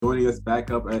joining us back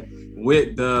up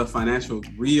with the Financial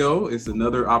Rio. It's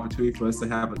another opportunity for us to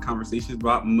have a conversation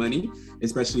about money,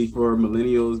 especially for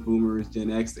millennials, boomers,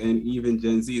 Gen X, and even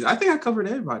Gen Zs. I think I covered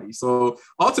everybody. So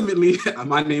ultimately,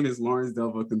 my name is Lawrence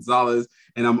Delva Gonzalez,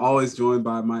 and I'm always joined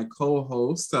by my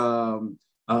co-host,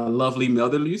 lovely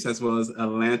Melda Luce, as well as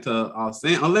Atlanta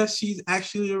Alsan, unless she's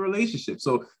actually in a relationship.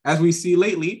 So as we see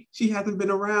lately, she hasn't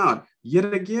been around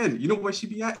yet again. You know where she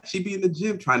be at? She be in the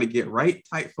gym trying to get right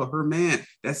tight for her man.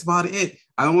 That's about it.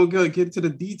 I don't want to get into the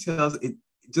details.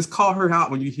 Just call her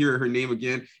out when you hear her name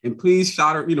again. And please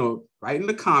shout her, write in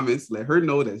the comments, let her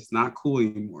know that it's not cool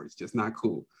anymore. It's just not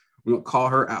cool. We're going to call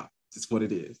her out. That's what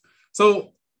it is. So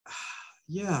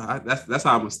yeah, that's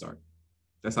how I'm going to start.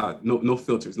 That's how, no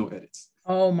filters, no edits.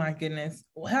 Oh my goodness.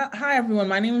 Well, hi everyone.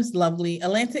 My name is Lovely.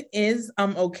 Atlanta is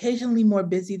occasionally more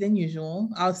busy than usual.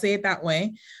 I'll say it that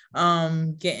way.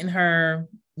 Getting her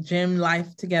gym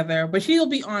life together, but she'll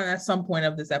be on at some point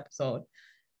of this episode,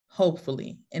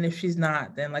 hopefully. And if she's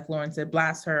not, then like Lauren said,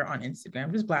 blast her on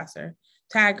Instagram. Just blast her,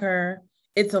 tag her.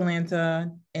 It's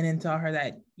Atlanta, and then tell her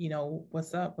that,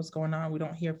 what's up, what's going on. We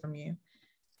don't hear from you.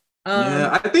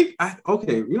 Yeah, I think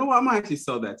okay. You know what? I'm gonna actually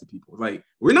sell that to people. Like,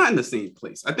 we're not in the same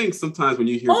place. I think sometimes when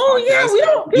you hear podcasts, we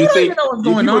don't even know what's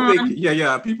going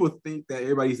on. People think that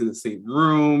everybody's in the same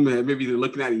room and maybe they're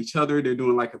looking at each other. They're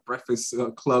doing like a breakfast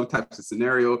club type of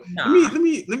scenario. Nah. Let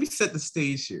me set the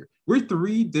stage here. We're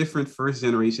three different first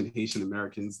generation Haitian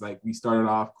Americans. Like, we started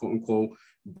off quote unquote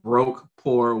broke,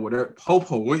 poor, whatever. Po.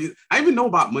 I even know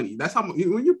about money. That's how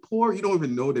when you're poor, you don't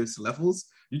even know there's levels.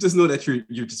 You just know that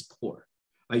you're just poor.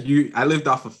 Like I lived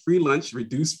off of free lunch,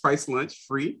 reduced price lunch,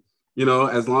 free.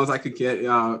 As long as I could get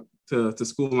to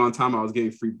school on time, I was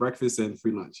getting free breakfast and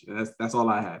free lunch. And that's all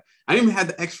I had. I didn't even have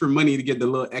the extra money to get the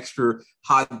little extra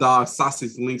hot dog,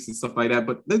 sausage links, and stuff like that.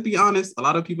 But let's be honest, a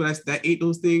lot of people that ate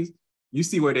those things, you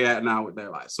see where they're at now with their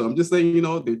lives. So I'm just saying,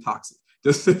 they're toxic.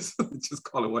 Just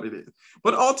call it what it is.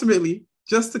 But ultimately,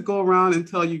 just to go around and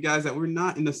tell you guys that we're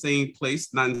not in the same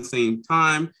place, not in the same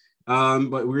time.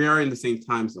 But we are in the same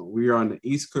time zone. We are on the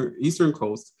Eastern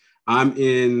Coast. I'm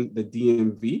in the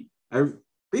DMV. I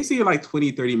basically like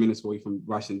 20, 30 minutes away from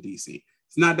Washington, D.C.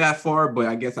 It's not that far, but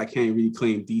I guess I can't really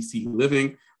claim D.C.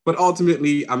 living. But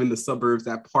ultimately, I'm in the suburbs,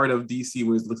 that part of D.C.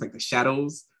 where it looks like the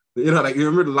shadows. Like, you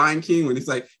remember the Lion King when it's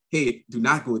like, hey, do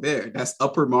not go there. That's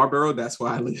Upper Marlboro. That's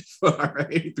where I live. All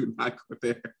right, do not go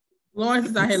there. Lawrence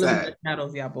is out here living in the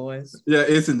shadows, yeah, boys. Yeah,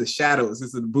 it's in the shadows.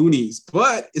 It's in the boonies,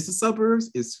 but it's the suburbs.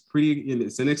 It's pretty,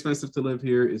 it's inexpensive to live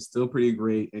here. It's still pretty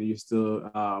great, and you're still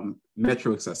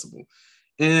metro accessible.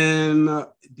 And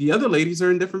the other ladies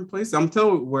are in different places. I'm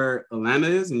telling where Atlanta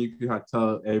is, and you can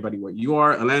tell everybody what you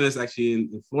are. Atlanta is actually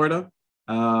in Florida,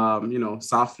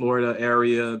 South Florida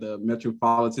area, the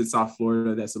metropolitan South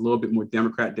Florida. That's a little bit more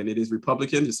Democrat than it is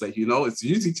Republican. Just like, it's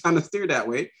usually kind of steered that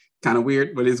way. Kind of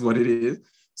weird, but it's what it is.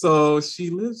 So she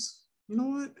lives, you know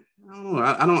what?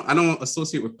 I don't know. I don't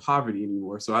associate with poverty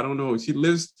anymore. So I don't know. She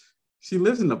lives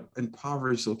in an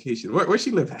impoverished location. Where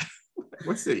she live at?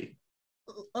 What city?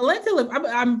 Atlanta.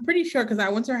 I'm pretty sure because I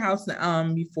went to her house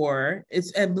before.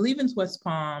 I believe it's West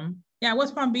Palm. Yeah,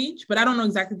 West Palm Beach, but I don't know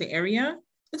exactly the area.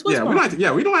 It's West Palm.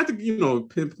 We don't have to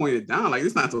pinpoint it down. Like,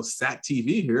 it's not so SAT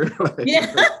TV here.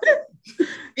 Yeah.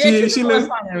 She lives.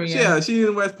 She's in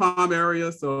the West Palm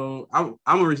area. So I'm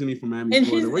originally from Miami, and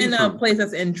Florida. she's in a place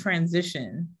that's in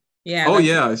transition. Yeah. Oh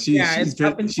yeah, she's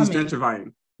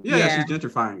gentrifying. Yeah, she's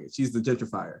gentrifying it. She's the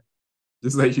gentrifier.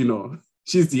 Just like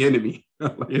she's the enemy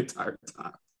the entire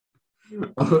time.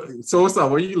 So what's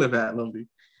up? Where you live at, Lovely?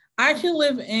 I actually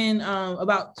live in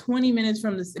about 20 minutes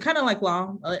from this, kind of like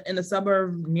Law, in a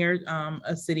suburb near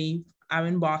a city. I'm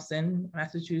in Boston,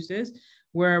 Massachusetts.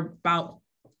 We're about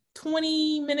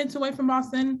 20 minutes away from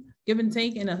Boston, give and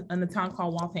take, in a town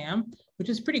called Waltham, which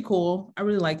is pretty cool. I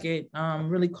really like it.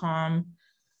 Really calm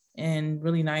and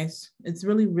really nice. It's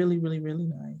really, really, really, really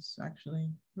nice, actually.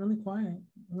 Really quiet,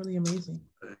 really amazing.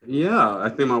 Yeah, I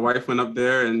think my wife went up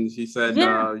there and she said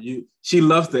she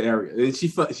loves the area, and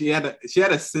she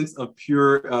had a sense of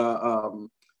pure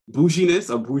bouginess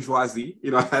or bourgeoisie,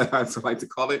 as I like to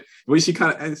call it. When she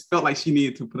kind of felt like she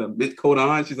needed to put a mint coat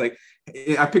on. She's like,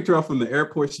 I picked her up from the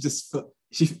airport.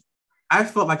 I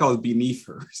felt like I was beneath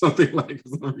her, something like, for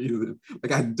some reason.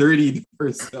 Like, I dirtied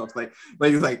herself.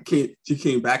 She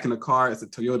came back in the car. It's a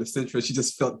Toyota Sentra. She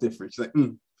just felt different. She's like,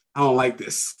 I don't like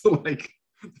this. Like,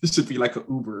 this should be like an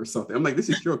Uber or something. I'm like, this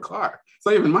is your car. It's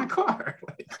not even my car.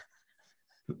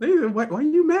 Why are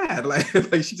you mad? Like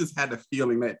she just had the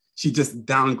feeling that she just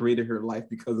downgraded her life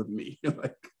because of me.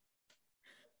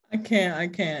 I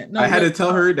can't. No, I had to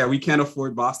tell her that we can't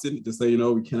afford Boston. Just so you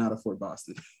know, we cannot afford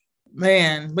Boston.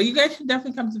 Man, but you guys should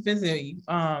definitely come to visit.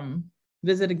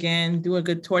 Visit again, do a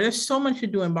good tour. There's so much to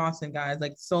do in Boston, guys.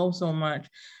 Like so much.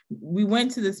 We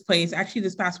went to this place actually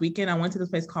this past weekend. I went to this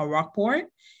place called Rockport,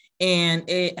 and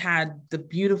it had the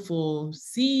beautiful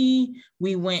sea.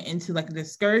 We went into like an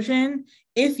excursion.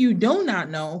 If you do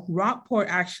not know, Rockport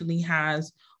actually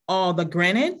has all the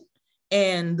granite,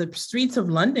 and the streets of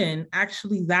London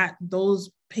actually those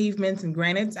pavements and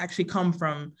granites actually come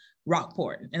from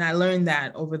Rockport. And I learned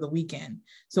that over the weekend.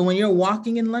 So when you're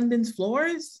walking in London's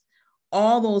floors,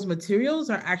 all those materials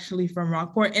are actually from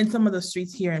Rockport, and some of the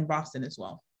streets here in Boston as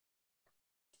well.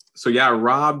 So y'all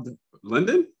robbed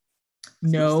London?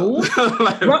 No.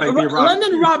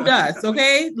 London robbed us,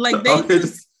 okay? Like they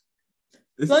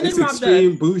London robbed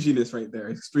extreme us. Bouginess right there.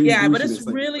 Extreme bouginess, but it's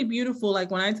really beautiful.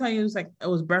 Like when I tell you, it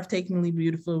was breathtakingly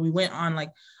beautiful. We went on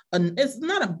like it's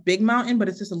not a big mountain, but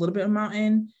it's just a little bit of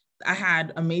mountain. I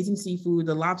had amazing seafood.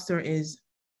 The lobster is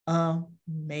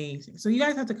amazing. So you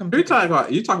guys have to come. You talking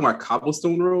about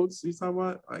cobblestone roads? You talking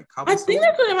about like cobblestone? I think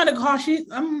that's what I'm gonna call.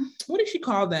 What did she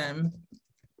call them?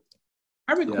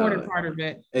 I recorded part of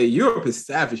it. Hey, Europe is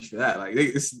savage for that. Like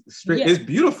it's straight. Yeah. It's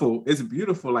beautiful. It's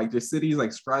beautiful. Like there's cities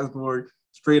like Strasbourg,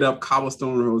 straight up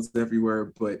cobblestone roads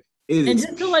everywhere. But it is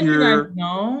just to let you guys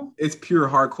know, it's pure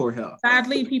hardcore hell.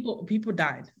 Sadly, people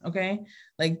died. Okay,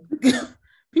 like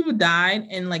people died,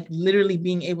 and like literally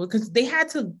being able, because they had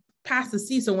to pass the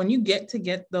sea. So when you get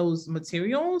those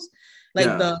materials, like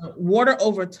the water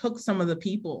overtook some of the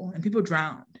people, and people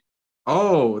drowned.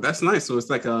 Oh, that's nice. So it's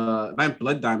like not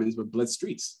blood diamonds, but blood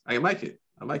streets. I like it.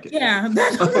 Yeah,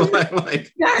 that's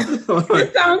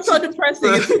it sounds so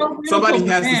depressing. It's so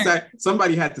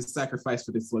somebody had to sacrifice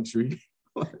for this luxury.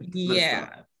 Yeah.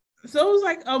 So it was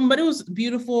like, but it was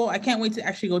beautiful. I can't wait to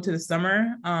actually go to the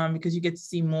summer, because you get to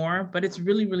see more. But it's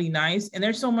really, really nice. And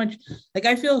there's so much, like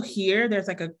I feel here, there's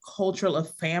like a culture of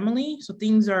family. So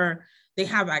they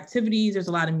have activities. There's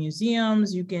a lot of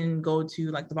museums. You can go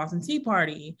to like the Boston Tea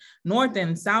Party, North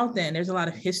End, South End. There's a lot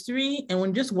of history. And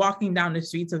when just walking down the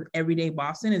streets of everyday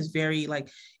Boston is very like,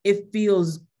 it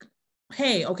feels,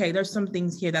 hey, okay, there's some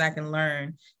things here that I can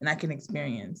learn and I can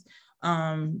experience.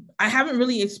 I haven't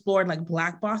really explored like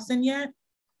Black Boston yet.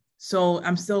 So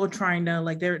I'm still trying to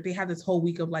like, they have this whole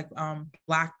week of like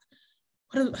Black,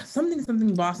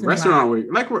 something Boston restaurant week,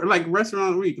 like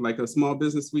restaurant week, like a small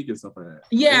business week and stuff like that.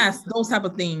 Yes, those type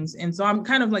of things. And so I'm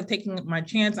kind of like taking my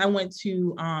chance. I went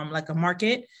to like a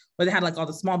market where they had like all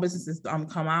the small businesses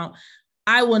come out.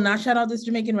 I will not shout out this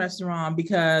Jamaican restaurant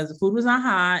because the food was not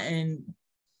hot and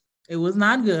it was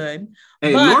not good.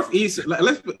 Hey, but Northeast,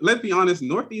 let's be honest,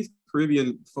 Northeast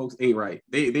Caribbean folks ain't right.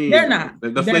 They're not.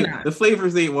 The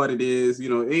flavors ain't what it is. You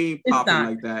know, it ain't popping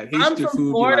like that. Haitian I'm from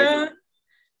food, Florida.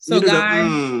 So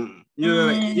guys,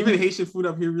 like, even Haitian food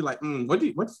up here, we're like,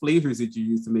 what flavors did you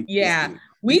use to make? Yeah,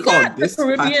 we got the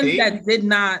Caribbeans that did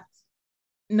not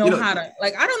know how to,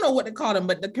 like, I don't know what to call them,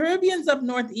 but the Caribbeans up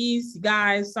Northeast,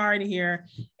 guys, sorry to hear,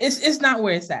 it's not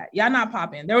where it's at. Y'all not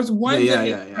popping. There was one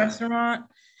restaurant,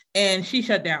 and she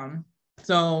shut down.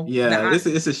 So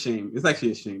it's a shame. It's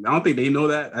actually a shame. I don't think they know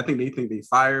that. I think they they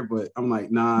fired, but I'm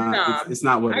like, nah. It's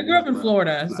not what I grew up in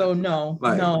Florida, so no.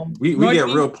 We get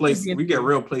real place. We get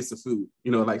real place of food.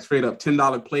 You know, like straight up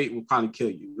 $10 plate will probably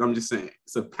kill you. I'm just saying,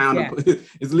 it's a pound of.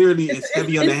 It's literally it's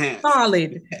heavy on the hands.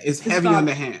 Solid. It's heavy on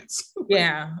the hands.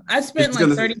 Yeah, I spent like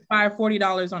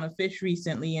 $35-$40 on a fish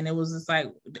recently, and it was just like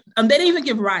they didn't even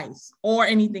give rice or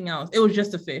anything else. It was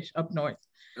just a fish up north.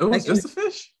 It was just a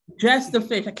fish. Just the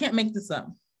fish. I can't make this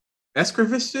up.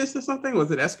 Escravish or something?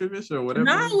 Was it escravish or whatever?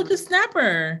 No, with the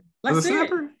snapper. Was it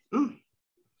snapper?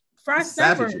 Fried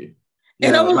snapper.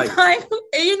 And I was like,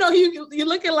 and you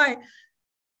looking like,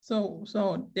 so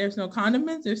there's no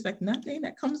condiments. There's like nothing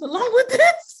that comes along with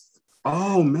this.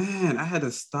 Oh man, I had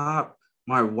to stop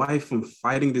my wife from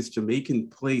fighting this Jamaican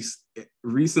place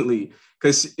recently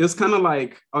because it was kind of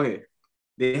like, okay,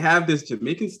 they have this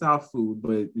Jamaican style food,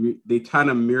 but they kind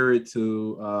of mirror it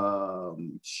to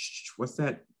what's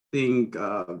that thing?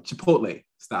 Chipotle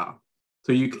style.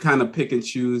 So you can kind of pick and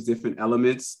choose different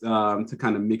elements to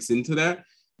kind of mix into that.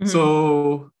 Mm-hmm.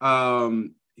 So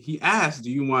he asked,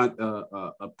 "Do you want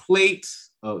a plate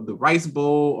of the rice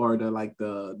bowl or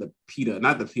the pita?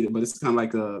 Not the pita, but it's kind of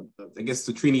like I guess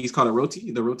the Trinidad's called the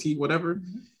roti, whatever."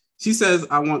 Mm-hmm. She says,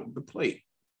 "I want the plate."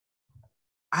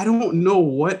 I don't know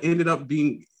what ended up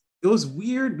being. It was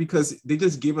weird because they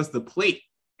just gave us the plate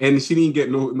and she didn't get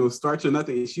no starch or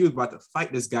nothing. And she was about to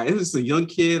fight this guy. It was just a young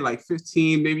kid, like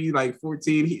 15, maybe like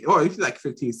 14. He's like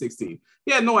 15, 16.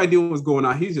 He had no idea what was going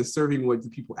on. He's just serving what the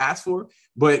people asked for.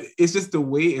 But it's just the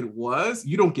way it was.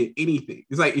 You don't get anything.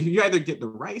 It's like if you either get the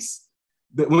rice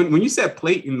when you said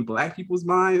plate in Black people's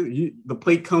mind, the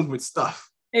plate comes with stuff.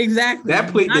 Exactly.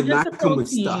 That plate Not did just the not come with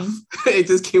stuff. It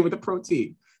just came with the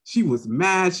protein. She was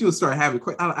mad. She would start having.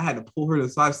 I had to pull her to the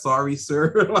side. Sorry,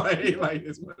 sir. like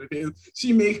it's what it is.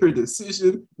 She made her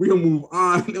decision. We'll move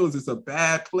on. It was just a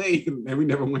bad play, and we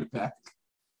never went back.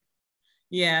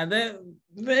 Yeah, the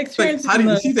experience.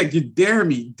 Like, she's like, you dare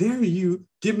you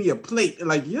give me a plate?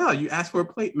 Like, yeah, you asked for a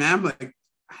plate, ma'am. Like,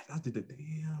 I did the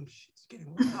damn shit. It's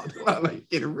getting loud. Like,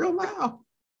 getting real loud.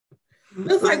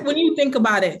 It's like when you think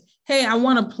about it, hey, I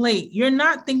want a plate. You're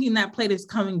not thinking that plate is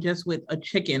coming just with a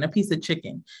piece of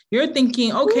chicken. You're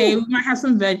thinking, okay, we might have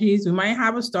some veggies, we might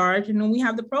have a starch, and then we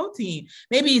have the protein.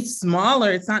 Maybe it's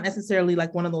smaller. It's not necessarily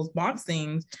like one of those box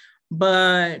things,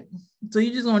 but so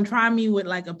you're just gonna try me with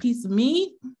like a piece of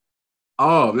meat?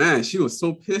 Oh man, she was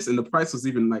so pissed, and the price was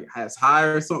even like as high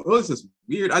or something. It was just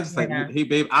weird. I just like, hey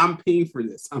babe, I'm paying for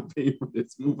this.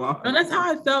 Move on. And that's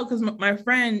how I felt because my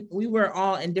friend, we were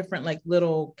all in different like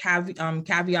little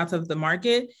caveats of the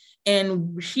market,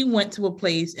 and she went to a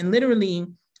place and literally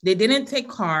they didn't take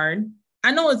card.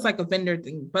 I know it's like a vendor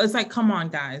thing, but it's like, come on,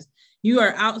 guys, you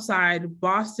are outside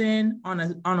Boston on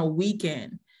a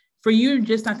weekend. For you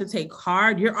just not to take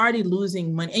card, you're already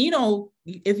losing money. And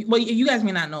you guys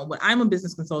may not know, but I'm a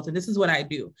business consultant. This is what I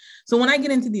do. So when I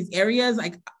get into these areas,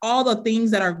 like all the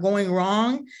things that are going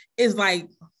wrong is like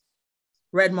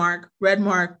red mark, red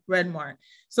mark, red mark.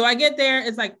 So I get there,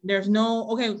 it's like there's no,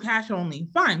 okay, cash only.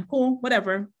 Fine, cool,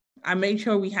 whatever. I made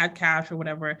sure we had cash or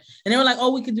whatever. And they were like,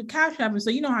 oh, we could do Cash App. And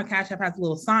so you know how Cash App has a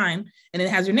little sign and it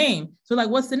has your name. So like,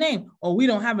 what's the name? Oh, we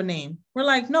don't have a name. We're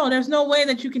like, no, there's no way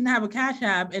that you can have a Cash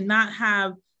App and not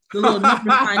have the little number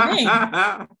sign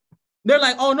name. They're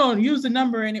like, oh no, use the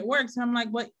number and it works. And I'm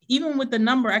like, but even with the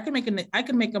number, I can make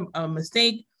a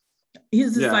mistake.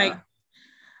 He's just like,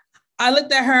 I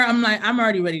looked at her, I'm like, I'm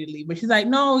already ready to leave. But she's like,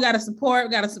 no, we gotta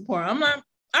support. I'm like,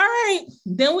 all right.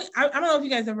 Then I don't know if you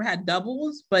guys ever had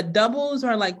doubles, but doubles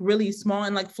are like really small.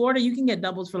 In like Florida, you can get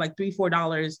doubles for like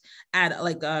 $3-4 at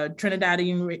like a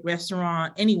Trinidadian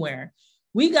restaurant anywhere.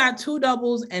 We got 2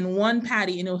 doubles and 1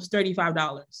 patty, and it was $35.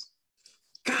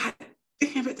 God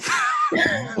damn it.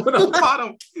 I would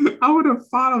have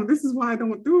fought him. This is why I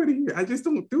don't do it here. I just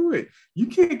don't do it. You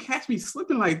can't catch me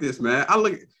slipping like this, man.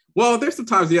 Well, there's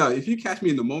sometimes, if you catch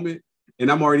me in the moment,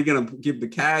 and I'm already gonna give the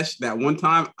cash that one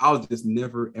time, I'll just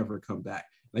never ever come back.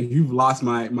 Like, you've lost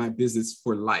my business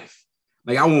for life.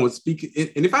 Like, I won't speak.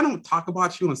 And if I don't talk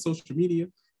about you on social media,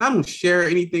 I don't share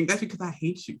anything, that's because I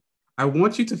hate you. I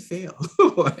want you to fail.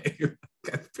 Like,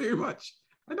 very much.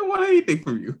 I don't want anything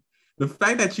from you. The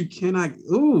fact that you cannot,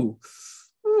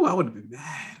 I would have been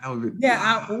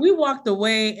mad. We walked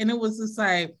away and it was just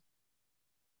like,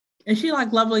 and she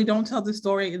like, lovely, don't tell the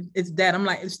story. It's dead. I'm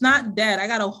like, it's not dead. I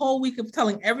got a whole week of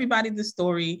telling everybody the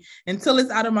story until it's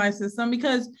out of my system,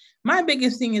 because my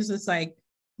biggest thing is just like,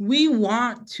 we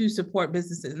want to support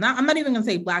businesses. Now, I'm not even going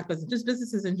to say Black business, just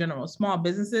businesses in general, small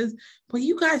businesses, but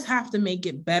you guys have to make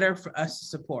it better for us to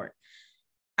support.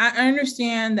 I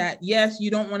understand that, yes, you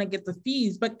don't want to get the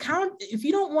fees, but if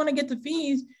you don't want to get the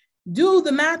fees, do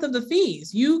the math of the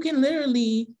fees. You can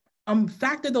literally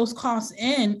factor those costs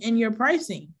in your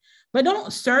pricing. But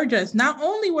don't surge us. Not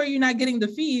only were you not getting the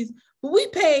fees, but we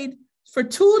paid for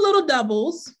 2 little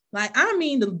doubles, like, I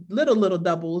mean the little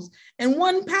doubles, and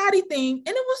 1 patty thing, and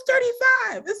it was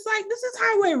 $35. It's like, this is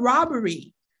highway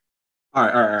robbery. All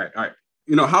right.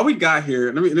 You know how we got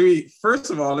here. Let me first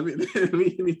of all, let me turn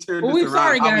this around.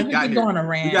 Sorry, guys. We could go on a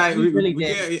rant. We really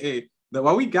did.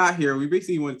 While we got here, we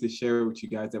basically wanted to share with you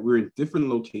guys that we're in different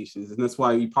locations, and that's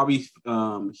why you probably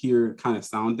hear kind of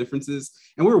sound differences.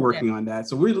 And we're working on that.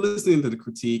 So we're listening to the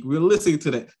critique. We're listening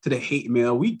to the hate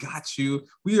mail. We got you.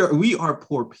 We are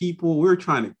poor people. We're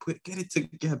trying to get it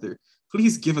together.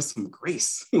 Please give us some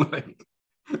grace,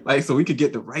 like so we could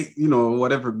get the right,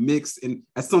 whatever mix. And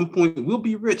at some point we'll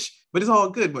be rich, but it's all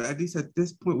good. But at least at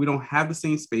this point, we don't have the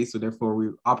same space. So therefore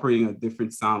we're operating at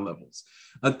different sound levels.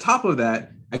 On top of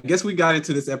that, I guess we got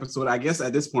into this episode. I guess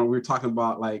at this point we're talking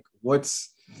about like,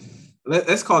 let's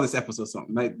call this episode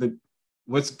something like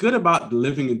what's good about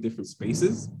living in different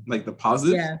spaces, like the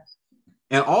positives. Yeah.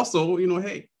 And also,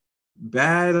 hey,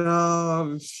 bad,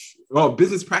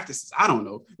 business practices. I don't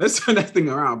know. Let's turn that thing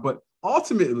around. But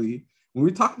ultimately, when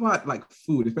we talk about like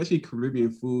food, especially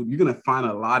Caribbean food, you're going to find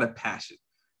a lot of passion.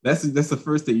 That's the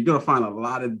first thing. You're going to find a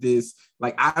lot of this.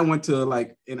 Like, I went to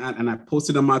and I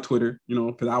posted on my Twitter,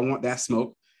 because I want that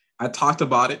smoke. I talked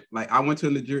about it. Like, I went to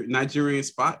a Nigerian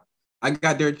spot. I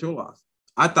got there at Jollof.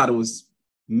 I thought it was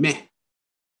meh.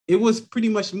 It was pretty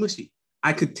much mushy.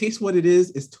 I could taste what it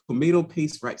is. It's tomato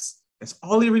paste rice. That's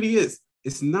all it really is.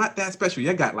 It's not that special.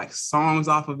 Y'all got like songs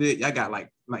off of it. Y'all got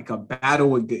like a battle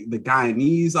with the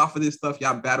Guyanese off of this stuff.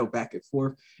 Y'all battle back and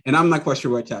forth. And I'm not quite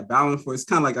sure what y'all battling for. It's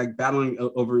kind of like battling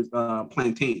over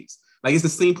plantains. Like it's the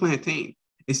same plantain.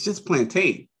 It's just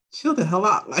plantain. Chill the hell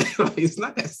out. Like it's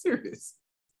not that serious.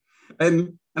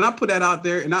 And I put that out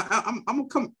there, and I'm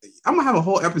gonna have a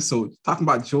whole episode talking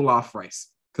about jollof rice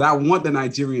because I want the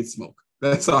Nigerian smoke.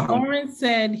 That's all. Lawrence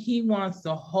said he wants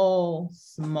the whole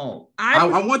smoke. I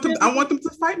want them to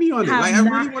fight me on it. Like I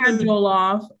really want to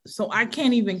jollof, so I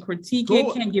can't even critique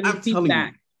it. Can't give you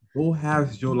feedback. Go have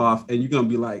jollof, and you're gonna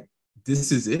be like,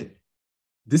 "This is it.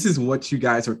 This is what you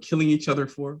guys are killing each other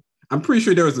for." I'm pretty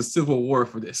sure there was a civil war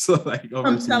for this. So like,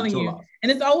 I'm telling you, and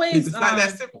it's always it's not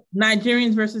that simple.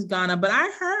 Nigerians versus Ghana. But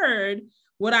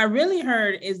what I really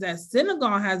heard is that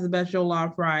Senegal has the best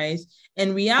jollof rice.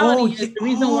 And reality is the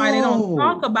reason why they don't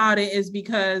talk about it is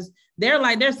because they're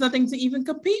like, there's nothing to even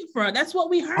compete for. That's what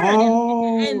we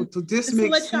heard. So this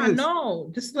makes sense.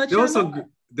 Just to let y'all know.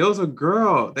 There was a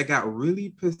girl that got really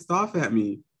pissed off at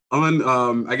me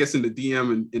on I guess in the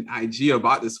DM and IG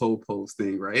about this whole post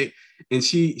thing, right? And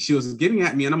she was getting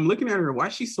at me, and I'm looking at her. Why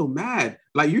is she so mad?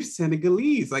 Like, you're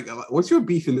Senegalese. Like, what's your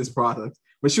beef in this product?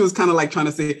 But she was kind of like trying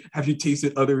to say, have you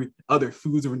tasted other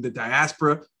foods in the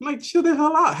diaspora? I'm like, chill the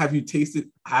hell out. Have I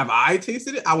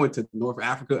tasted it? I went to North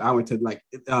Africa. I went to like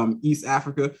East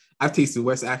Africa. I've tasted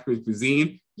West African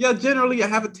cuisine. Yeah, generally I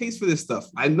have a taste for this stuff.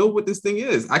 I know what this thing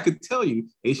is. I could tell you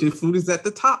Asian food is at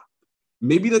the top.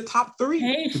 Maybe the top three.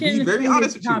 Haitian, to be very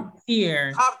honest with you.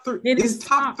 Tier. Top three. It's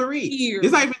top three. Tier.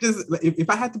 It's not even just, if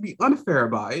I had to be unfair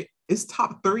about it, it's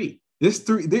top three. There's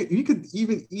three. You could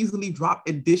even easily drop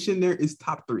addition there. Is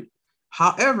top three.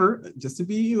 However, just to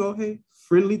be, hey,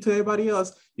 friendly to everybody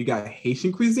else, you got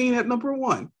Haitian cuisine at number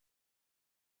one.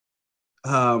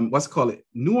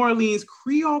 New Orleans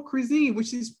Creole cuisine,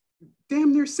 which is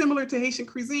damn near similar to Haitian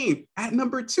cuisine, at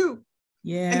number two.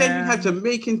 Yeah. And then you have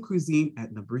Jamaican cuisine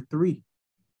at number three.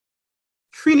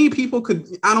 Trini people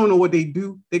I don't know what they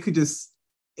do. They could just,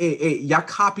 y'all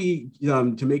copy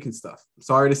Jamaican stuff.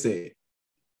 Sorry to say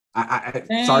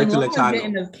it. Sorry to let y'all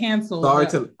know. Canceled. Sorry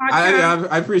to.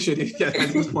 I appreciate it. Yeah, at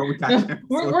this point we got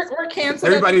we're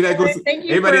canceled. Everybody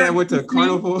that went to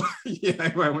Carnival. Yeah,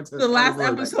 everybody went to the last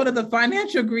episode of the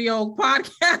Financial Griot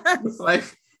podcast. It's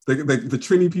like the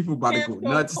Trini people about to go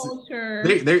nuts.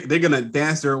 They're gonna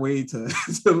dance their way to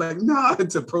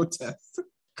protest,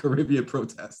 Caribbean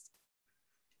protest.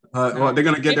 Or they're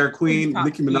gonna get their queen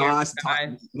Nicki Minaj.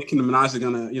 Nicki Minaj is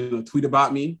gonna tweet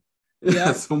about me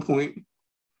at some point.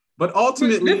 But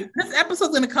ultimately, this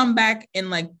episode's gonna come back in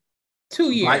like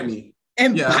 2 years. Bite me.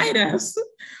 Bite us.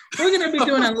 We're gonna be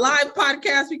doing a live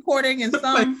podcast recording and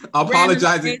some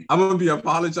apologizing. I'm gonna be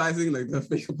apologizing, like the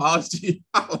fake apology.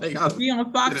 I'll be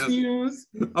on Fox News.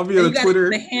 I'll be on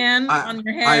Twitter. The hand on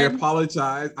your head.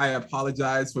 I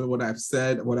apologize for what I've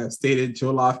said, what I've stated.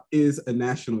 Jollof is a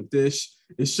national dish.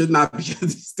 It should not be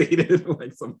stated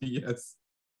like some BS.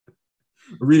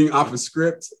 Reading off a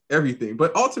script, everything.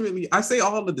 But ultimately, I say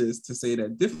all of this to say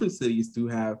that different cities do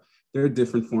have their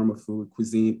different form of food,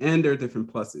 cuisine, and their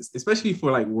different pluses, especially for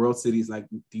like world cities like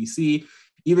DC.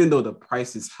 Even though the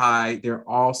price is high, there are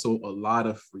also a lot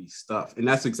of free stuff. And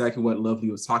that's exactly what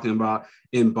Lovely was talking about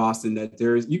in Boston, that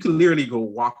you can literally go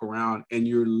walk around and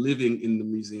you're living in the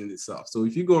museum itself. So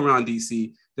if you go around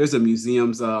DC, there's the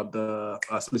museums, the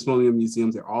Smithsonian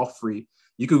museums, they're all free.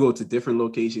 You could go to different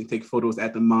locations, take photos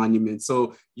at the monument.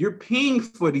 So you're paying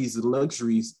for these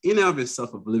luxuries in and of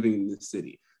itself of living in this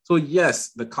city. So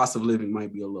yes, the cost of living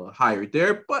might be a little higher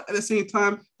there, but at the same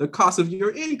time, the cost of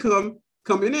your income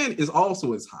coming in is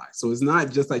also as high. So it's not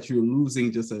just that you're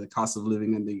losing just at the cost of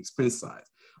living and the expense side.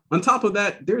 On top of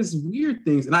that, there's weird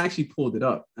things, and I actually pulled it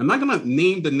up. I'm not gonna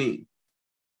name the name.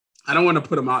 I don't want to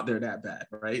put them out there that bad,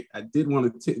 right? I did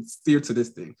want to steer to this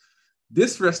thing.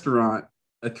 This restaurant,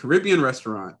 a Caribbean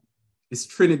restaurant, is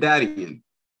Trinidadian.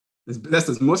 That's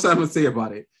as much as I would say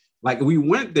about it. Like, we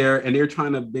went there and they're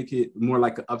trying to make it more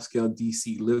like an upscale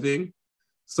DC living.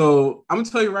 So I'm gonna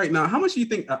tell you right now, how much do you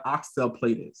think an oxtail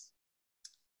plate is?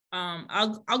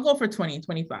 I'll go for 20,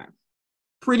 25.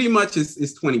 Pretty much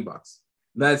is $20.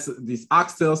 That's these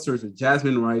oxtail served with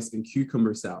jasmine rice and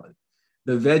cucumber salad.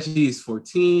 The veggie is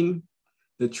 14.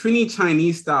 The Trini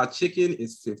Chinese style chicken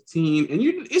is 15. And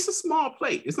it's a small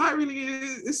plate. It's not really,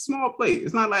 it's a small plate.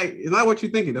 It's not what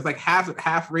you're thinking. It's like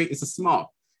half rate. It's a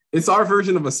small. It's our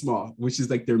version of a small, which is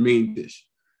like their main dish.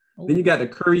 Oh. Then you got the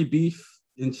curry beef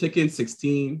and chicken,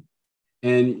 16.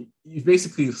 And you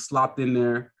basically slopped in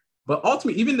there. But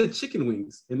ultimately, even the chicken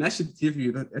wings, and that should give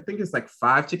you, I think it's like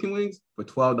 5 chicken wings for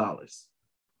 $12.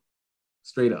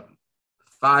 Straight up.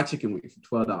 5 chicken wings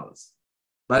for $12.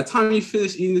 By the time you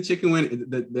finish eating the chicken wing,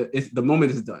 the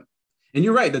moment is done. And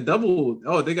you're right, the double,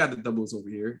 oh, they got the doubles over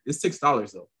here. It's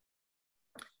 $6 though.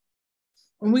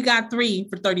 And we got 3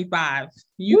 for 35.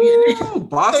 You get it.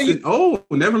 Boston.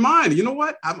 Never mind. You know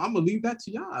what? I'm gonna leave that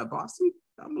to y'all, Boston.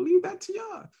 I'm gonna leave that to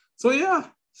y'all. So yeah,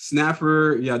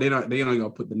 snapper. Yeah, they don't gonna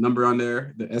put the number on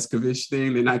there. The Escovitch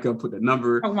thing. They're not gonna put the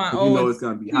number. You know it's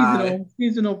gonna be high.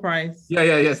 Seasonal price.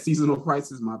 Yeah. Seasonal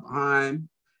price is my behind.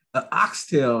 The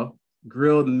oxtail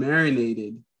grilled and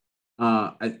marinated.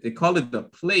 They call it the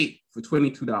plate for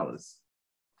 $22.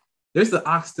 There's the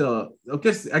oxtail. I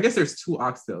guess there's 2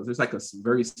 oxtails. There's like a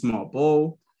very small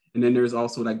bowl, and then there's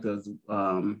also like those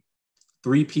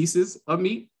 3 pieces of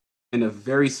meat and a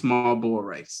very small bowl of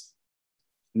rice.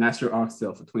 And that's your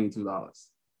oxtail for $22.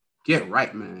 Get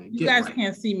right, man. You guys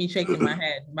can't see me shaking my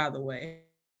head, by the way.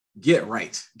 Get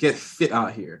right. Get fit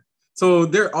out here. So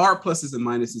there are pluses and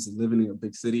minuses of living in a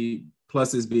big city.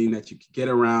 Pluses being that you can get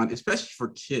around, especially for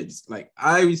kids. Like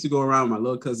I used to go around with my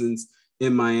little cousins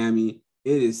in Miami.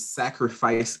 It is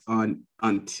sacrifice on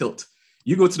tilt.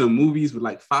 You go to the movies with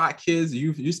like 5 kids,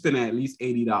 you spend at least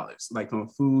 $80, like on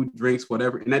food, drinks,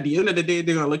 whatever. And at the end of the day,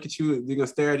 they're gonna look at you, they're gonna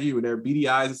stare at you with their beady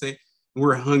eyes and say,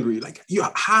 "We're hungry." Like,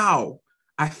 how?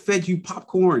 I fed you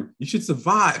popcorn. You should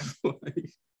survive.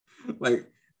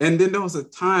 And then there was a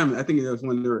time, I think it was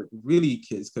when they were really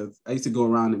kids, because I used to go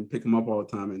around and pick them up all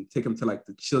the time and take them to like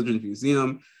the Children's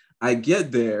Museum. I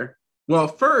get there. Well,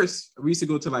 first, we used to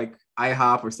go to like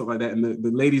IHOP or stuff like that. And the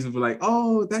ladies would be like,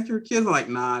 "Oh, that's your kids?" I'm like,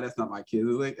 "Nah, that's not my kids."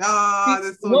 It's like,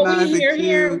 that's so what nice. We hear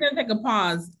here, we're going to take a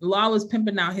pause. Law was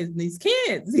pimping out these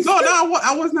kids. No,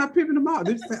 I was not pimping them out.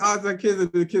 They just say, "Oh, it's our kids."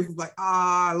 And the kids was like,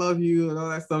 "I love you." And all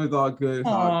that stuff is all good. It's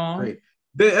all great.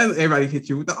 Then everybody hit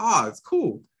you with the, it's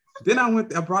cool. Then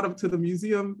I brought them to the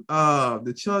museum,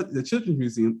 the Children's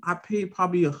Museum. I paid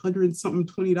probably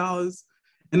 $120.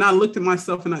 And I looked at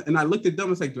myself and I looked at them and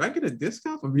was like, "Do I get a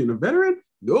discount for being a veteran?"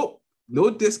 Nope,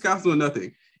 no discounts or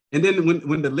nothing. And then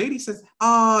when the lady says,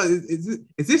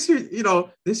 is this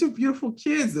your beautiful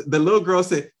kids? The little girl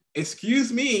said,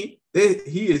 "Excuse me,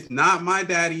 he is not my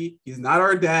daddy. He's not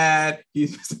our dad.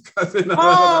 He's just a cousin."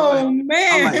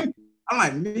 Man. I'm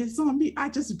like, "Man, it's on me. I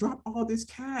just dropped all this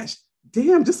cash.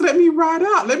 Damn, just let me ride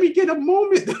out. Let me get a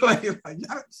moment."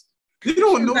 You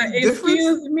don't know the difference.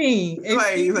 Excuse me.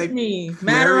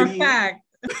 Matter of fact.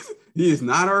 He is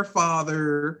not our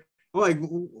father. I'm like,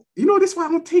 this is why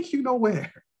I don't take you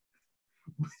nowhere.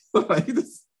 I'm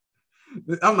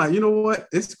like, you know what?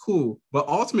 It's cool. But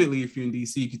ultimately, if you're in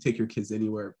DC, you can take your kids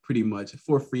anywhere pretty much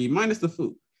for free, minus the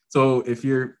food. So if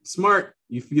you're smart,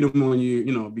 you feed them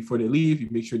when before they leave, you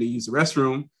make sure they use the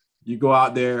restroom. You go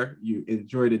out there, you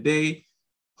enjoy the day.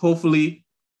 Hopefully,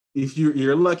 if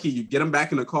you're lucky, you get them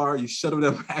back in the car, you shuttle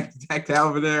them back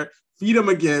over there, feed them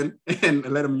again, and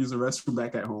let them use the restroom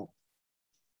back at home.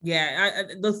 Yeah,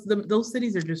 those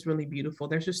cities are just really beautiful.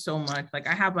 There's just so much. Like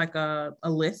I have like a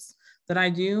list that I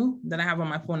have on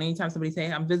my phone. Anytime somebody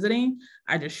say I'm visiting,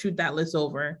 I just shoot that list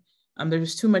over. There's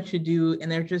just too much to do.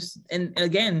 And and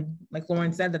again, like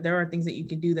Lauren said, that there are things that you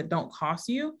can do that don't cost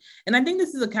you. And I think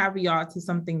this is a caveat to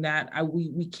something that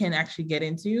we can actually get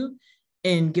into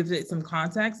and give it some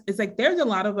context. It's like, there's a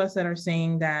lot of us that are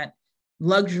saying that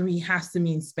luxury has to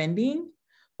mean spending.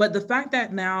 But the fact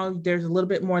that now there's a little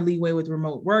bit more leeway with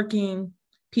remote working,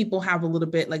 people have a little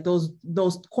bit like those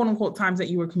quote unquote times that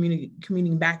you were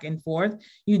commuting back and forth,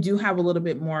 you do have a little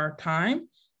bit more time.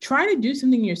 Try to do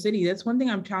something in your city. That's one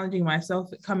thing I'm challenging myself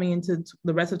coming into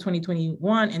the rest of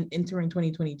 2021 and entering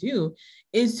 2022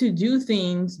 is to do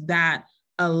things that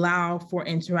allow for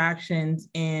interactions.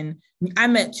 And I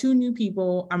met 2 new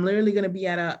people. I'm literally going to be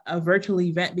at a virtual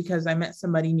event because I met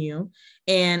somebody new,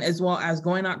 and as well as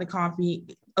going out to coffee.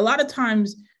 A lot of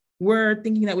times we're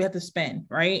thinking that we have to spend,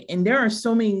 right? And there are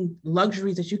so many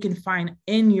luxuries that you can find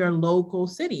in your local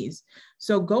cities.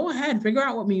 So go ahead, figure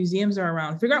out what museums are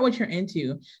around, figure out what you're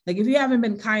into. Like if you haven't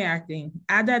been kayaking,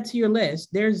 add that to your list.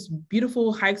 There's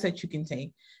beautiful hikes that you can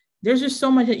take. There's just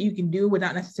so much that you can do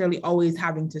without necessarily always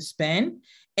having to spend.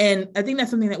 And I think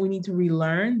that's something that we need to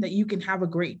relearn, that you can have a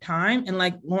great time. And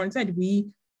like Lauren said,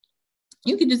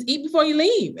 you can just eat before you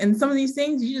leave. And some of these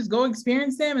things, you just go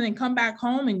experience them and then come back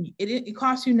home, and it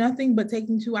costs you nothing but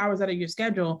taking 2 hours out of your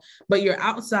schedule, but you're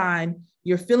outside,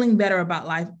 you're feeling better about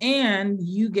life, and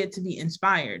you get to be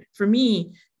inspired. For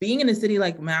me, being in a city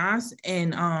like Mass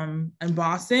and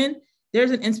Boston,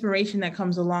 there's an inspiration that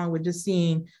comes along with just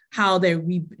seeing how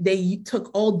they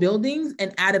took old buildings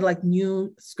and added like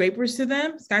new skyscrapers to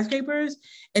them,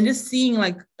 and just seeing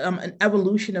like an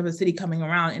evolution of a city coming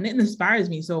around, and it inspires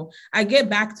me. So I get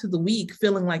back to the week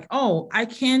feeling like, oh, I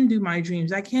can do my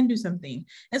dreams, I can do something.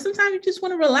 And sometimes you just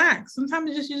want to relax.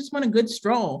 Sometimes you just want a good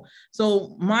stroll.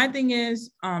 So my thing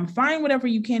is, find whatever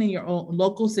you can in your own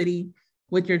local city,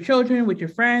 with your children, with your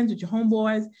friends, with your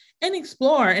homeboys, and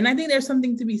explore. And I think there's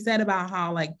something to be said about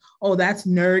how like, oh, that's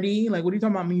nerdy. Like, what are you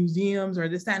talking about, museums or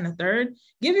this, that, and the third?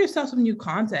 Give yourself some new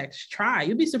context. Try.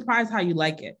 You'll be surprised how you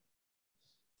like it.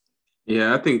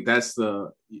 Yeah, I think that's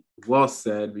well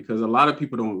said, because a lot of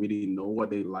people don't really know what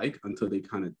they like until they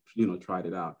kind of, tried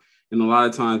it out. And a lot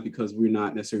of times, because we're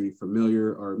not necessarily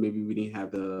familiar, or maybe we didn't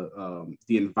have the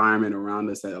environment around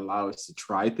us that allow us to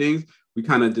try things, we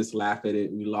kind of just laugh at it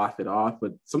and we laugh it off.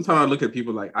 But sometimes I look at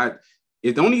people like,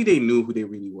 if only they knew who they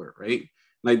really were, right?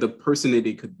 Like the person that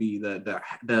they could be,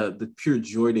 the pure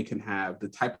joy they can have, the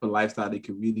type of lifestyle they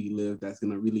can really live, that's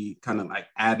going to really kind of like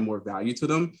add more value to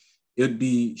them. It'd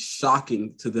be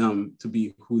shocking to them to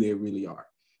be who they really are.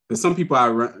 Because some people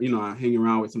I hang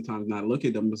around with sometimes, and I look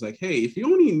at them, it's like, hey, if you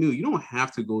only knew, you don't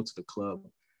have to go to the club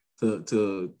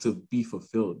to be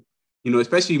fulfilled.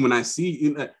 Especially when I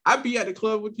see, I be at the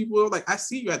club with people, like I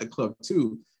see you at the club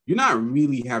too. You're not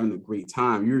really having a great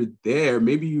time. You're there.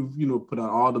 Maybe you put on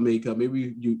all the makeup.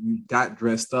 Maybe you got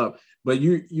dressed up, but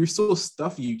you're so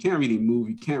stuffy. You can't really move.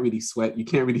 You can't really sweat. You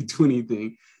can't really do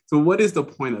anything. So what is the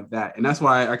point of that? And that's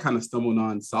why I kind of stumbled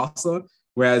on salsa,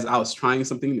 whereas I was trying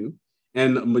something new.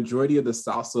 And the majority of the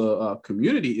salsa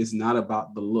community is not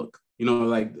about the look.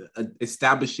 Like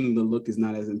establishing the look is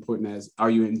not as important as, are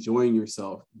you enjoying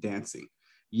yourself dancing?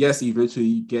 Yes, eventually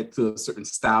you get to a certain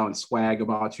style and swag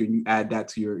about you, and you add that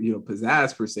to your,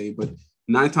 pizzazz per se. But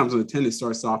 9 times out of 10, it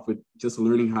starts off with just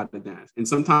learning how to dance. And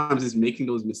sometimes it's making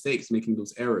those mistakes, making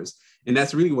those errors. And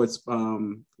that's really what's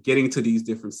getting to these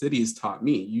different cities taught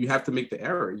me. You have to make the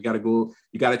error. You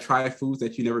got to try foods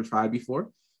that you never tried before.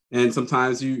 And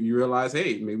sometimes you realize,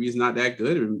 hey, maybe it's not that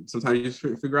good. And sometimes you just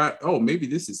figure out, oh, maybe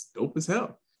this is dope as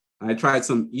hell. I tried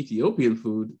some Ethiopian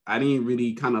food. I didn't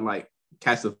really kind of like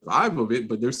catch the vibe of it,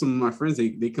 but there's some of my friends,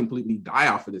 they completely die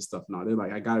off of this stuff now. They're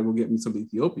like, I got to go get me some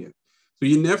Ethiopian. So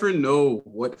you never know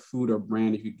what food or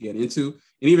brand you could get into.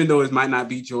 And even though it might not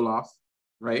be Jollof,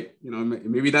 right?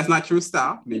 Maybe that's not your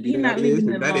style. Maybe that is,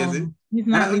 maybe that isn't. He's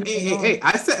not. Hey,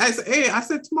 I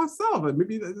said to myself,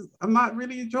 maybe I'm not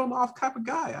really a Jollof type of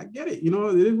guy. I get it.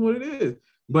 It is what it is.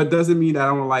 But doesn't mean that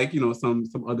I don't like,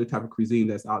 some other type of cuisine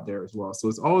that's out there as well. So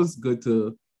it's always good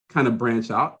to kind of branch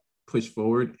out, push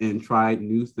forward, and try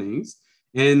new things,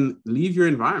 and leave your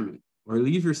environment or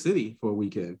leave your city for a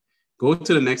weekend. Go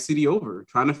to the next city over,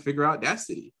 trying to figure out that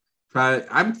city.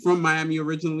 I'm from Miami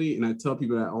originally, and I tell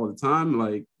people that all the time.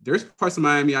 Like, there's parts of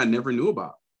Miami I never knew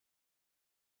about.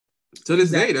 To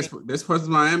this day, there's parts of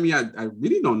Miami I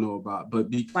really don't know about, but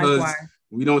because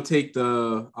we don't take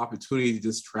the opportunity to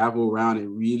just travel around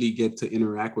and really get to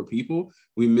interact with people,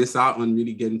 we miss out on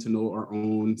really getting to know our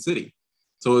own city.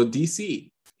 So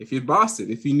DC, if you're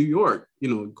Boston, if you're New York,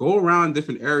 go around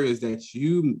different areas that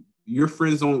your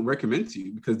friends don't recommend to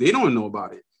you because they don't know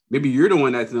about it. Maybe you're the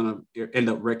one that's going to end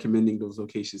up recommending those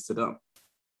locations to them.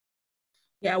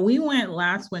 Yeah, we went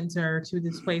last winter to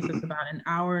this place that's about an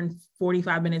hour and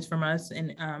 45 minutes from us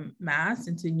in Mass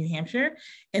into New Hampshire.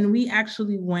 And we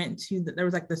actually went to, there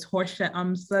was like this horse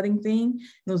sledding thing.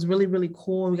 It was really, really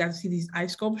cool. We got to see these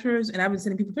ice sculptures, and I've been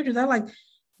sending people pictures. I'm like,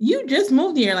 you just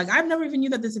moved here. Like, I've never even knew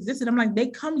that this existed. I'm like,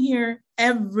 they come here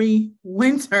every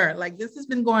winter. Like, this has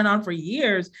been going on for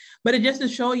years, but it just to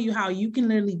show you how you can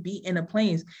literally be in a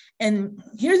place. And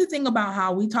here's the thing about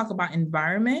how we talk about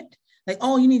environment, like,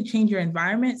 oh, you need to change your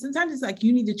environment. Sometimes it's like,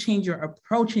 you need to change your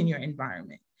approach in your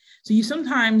environment. So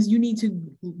sometimes you need to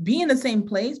be in the same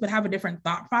place, but have a different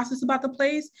thought process about the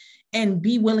place and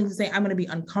be willing to say, I'm going to be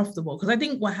uncomfortable. Because I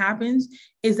think what happens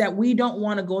is that we don't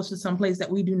want to go to some place that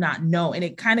we do not know. And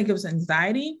it kind of gives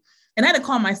anxiety. And I had to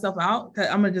call myself out,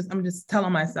 because I'm just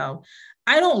telling myself,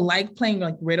 I don't like playing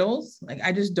like riddles. Like,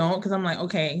 I just don't, because I'm like,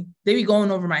 okay, they be going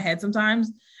over my head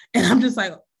sometimes. And I'm just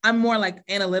like, I'm more like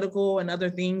analytical and other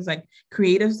things, like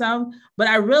creative stuff. But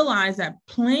I realized that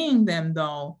playing them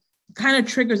though kind of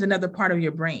triggers another part of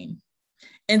your brain.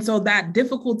 And so that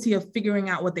difficulty of figuring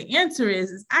out what the answer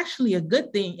is actually a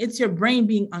good thing. It's your brain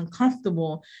being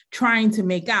uncomfortable trying to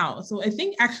make out. So I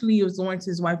think actually it was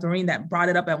Lawrence's wife, Doreen, that brought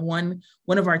it up at one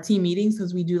of our team meetings,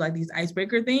 because we do like these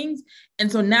icebreaker things.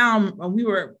 And so now we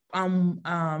were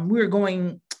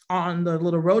going on the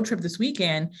little road trip this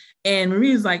weekend, and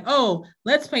Marie's like, oh,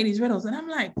 let's play these riddles. And I'm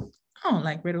like, I don't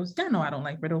like riddles. Y'all know I don't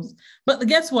like riddles. But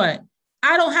guess what?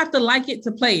 I don't have to like it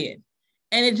to play it.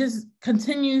 And it just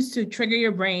continues to trigger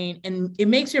your brain, and it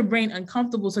makes your brain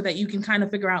uncomfortable so that you can kind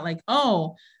of figure out like,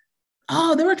 oh,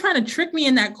 they were trying to trick me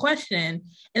in that question.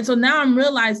 And so now I'm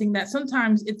realizing that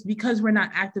sometimes it's because we're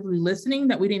not actively listening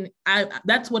that we didn't,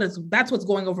 that's what's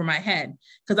going over my head.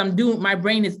 Cause my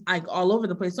brain is like all over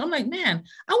the place. So I'm like, man,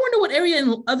 I wonder what area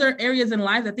in other areas in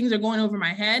life that things are going over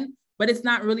my head, but it's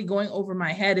not really going over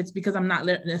my head. It's because I'm not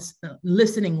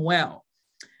listening well.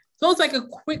 So it's like a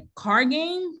quick car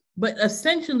game, but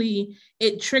essentially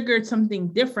it triggered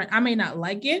something different. I may not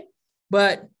like it,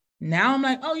 but now I'm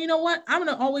like, oh, you know what? I'm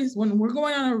going to always, when we're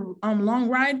going on a long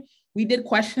ride, we did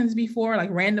questions before,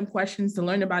 like random questions to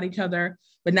learn about each other.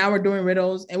 But now we're doing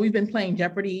riddles, and we've been playing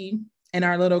Jeopardy in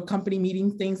our little company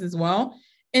meeting things as well.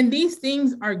 And these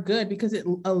things are good because it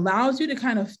allows you to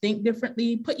kind of think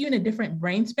differently, put you in a different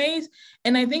brain space.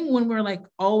 And I think when we're like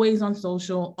always on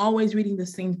social, always reading the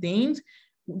same things,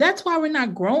 that's why we're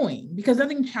not growing, because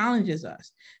nothing challenges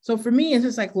us. So for me, it's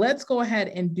just like, let's go ahead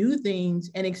and do things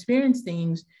and experience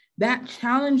things that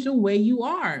challenge the way you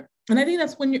are. And I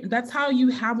think that's how you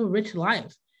have a rich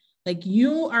life. Like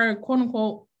you are quote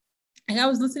unquote, and I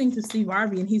was listening to Steve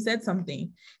Harvey and he said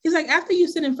something. He's like, after you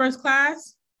sit in first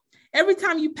class, every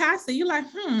time you pass it, you're like,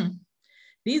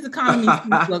 these economies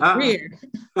look weird.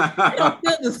 They don't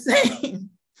feel the same.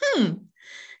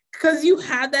 Because you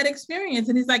had that experience.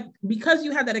 And it's like, because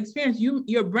you had that experience,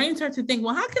 your brain starts to think,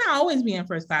 well, how can I always be in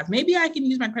first class? Maybe I can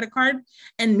use my credit card,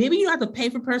 and maybe you don't have to pay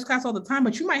for first class all the time,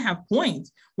 but you might have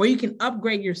points where you can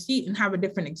upgrade your seat and have a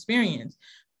different experience.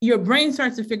 Your brain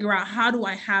starts to figure out, how do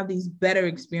I have these better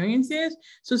experiences?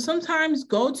 So sometimes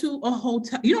go to a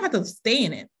hotel. You don't have to stay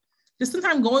in it. Just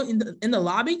sometimes go in the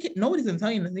lobby. Nobody's gonna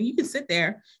tell you anything. You can sit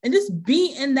there and just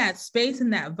be in that space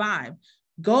and that vibe.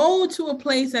 Go to a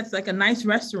place that's like a nice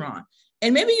restaurant,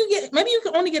 and maybe you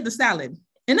can only get the salad,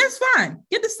 and that's fine.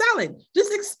 Get the salad.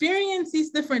 Just experience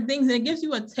these different things, and it gives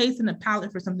you a taste and a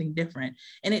palate for something different,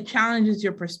 and it challenges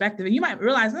your perspective. And you might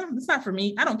realize, it's not for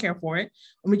me. I don't care for it.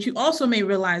 But you also may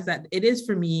realize that it is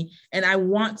for me, and I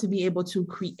want to be able to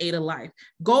create a life.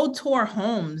 Go tour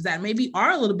homes that maybe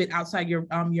are a little bit outside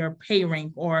your pay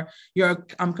rank or your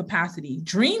capacity.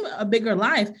 Dream a bigger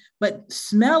life, but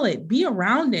smell it. Be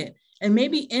around it. And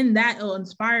maybe in that, it'll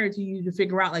inspire you to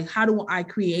figure out, like, how do I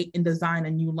create and design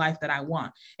a new life that I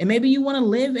want? And maybe you want to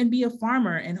live and be a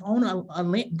farmer and own a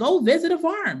land. Go visit a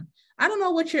farm. I don't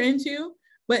know what you're into,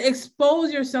 but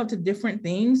expose yourself to different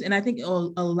things. And I think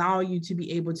it'll allow you to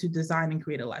be able to design and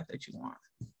create a life that you want.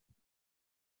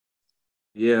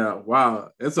 Yeah,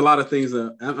 wow. That's a lot of things.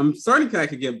 I'm starting to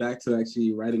kind of get back to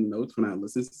actually writing notes when I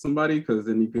listen to somebody, because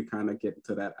then you could kind of get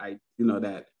to that,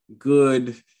 that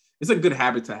good. It's a good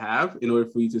habit to have in order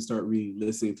for you to start really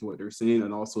listening to what they're saying,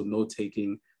 and also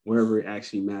note-taking wherever it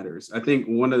actually matters. I think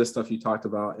one of the stuff you talked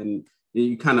about, and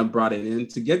you kind of brought it in,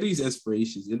 to get these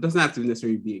inspirations, it doesn't have to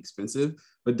necessarily be expensive,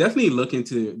 but definitely look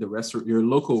into your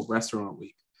local restaurant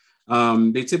week.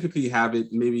 They typically have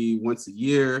it maybe once a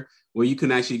year, where you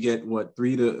can actually get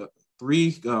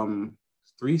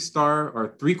three-star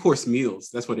or three-course meals.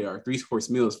 That's what they are,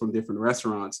 three-course meals from different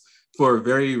restaurants for a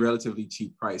very relatively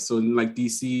cheap price. So in like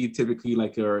DC, typically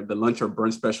like the lunch or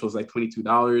brunch special is like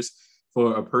 $22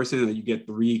 for a person, and you get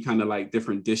three kind of like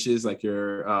different dishes, like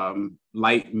your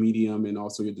light, medium, and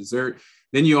also your dessert.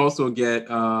 Then you also get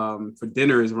for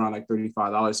dinner is around like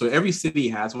 $35. So every city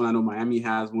has one. I know Miami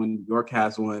has one, New York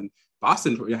has one,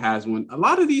 Boston has one. A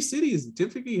lot of these cities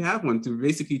typically have one, to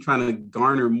basically trying to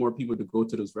garner more people to go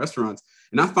to those restaurants.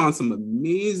 And I found some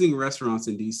amazing restaurants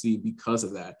in DC because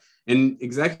of that. And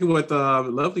exactly what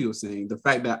Lovely was saying, the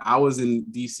fact that I was in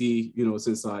DC,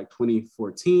 since like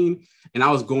 2014, and I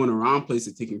was going around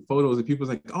places taking photos, and people was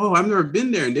like, oh, I've never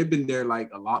been there. And they've been there like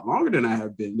a lot longer than I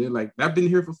have been. They're like, I've been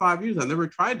here for 5 years. I never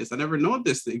tried this. I never known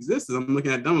this existed. I'm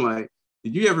looking at them like,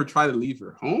 did you ever try to leave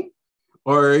your home?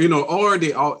 Or,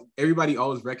 everybody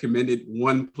always recommended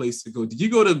one place to go. Did you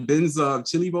go to Ben's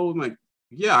Chili Bowl? I'm like,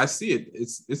 yeah, I see it.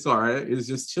 It's all right. It's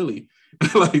just chili.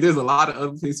 Like, there's a lot of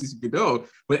other places you could go.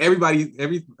 But every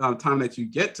time that you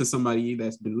get to somebody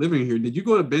that's been living here, did you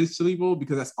go to Ben's Chili Bowl?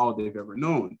 Because that's all they've ever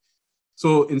known.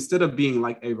 So instead of being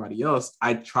like everybody else,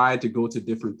 I tried to go to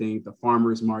different things, the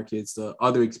farmers markets, the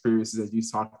other experiences that you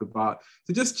talked about,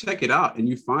 to just check it out. And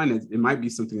you find that it might be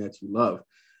something that you love.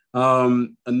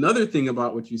 Another thing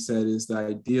about what you said is the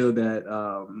idea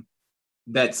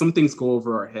that some things go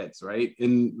over our heads, right?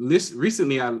 And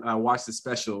recently I watched a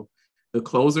special, The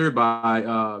Closer by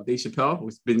Dave Chappelle,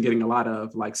 which has been getting a lot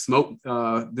of like smoke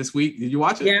this week. Did you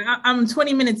watch it? Yeah, I'm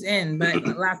 20 minutes in, but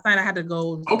last night I had to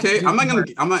go. Okay, I'm not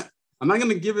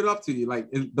gonna give it up to you. Like,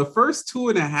 in the first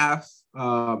 2.5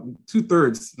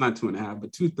 2/3, not 2.5,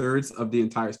 but 2/3 of the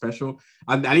entire special.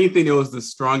 I didn't think it was the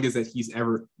strongest that he's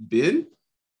ever been.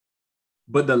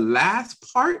 But the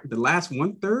last part, the last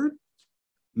 1/3,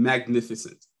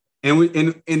 magnificent.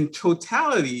 And in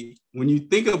totality, when you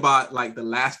think about like the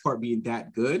last part being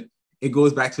that good, it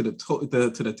goes back to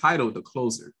the title, The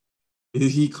Closer.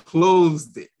 He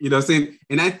closed it, you know what I'm saying?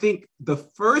 And I think the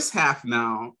first half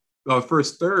now, or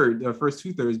first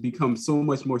 2/3 become so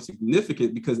much more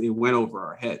significant because it went over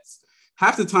our heads.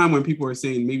 Half the time when people are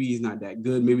saying maybe he's not that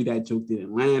good, maybe that joke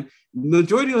didn't land,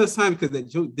 majority of the time because that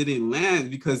joke didn't land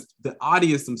because the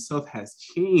audience themselves has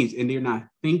changed and they're not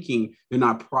thinking, they're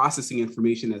not processing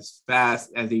information as fast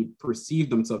as they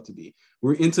perceive themselves to be.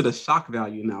 We're into the shock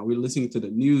value now. We're listening to the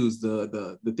news,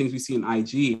 the things we see in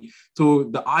IG. So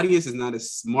the audience is not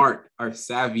as smart or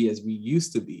savvy as we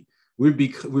used to be. We're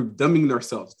dumbing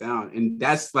ourselves down. And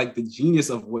that's like the genius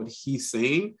of what he's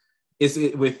saying. Is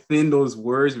it within those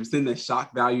words, within the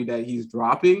shock value that he's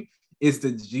dropping, is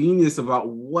the genius about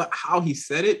how he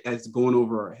said it as going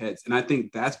over our heads. And I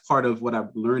think that's part of what I'm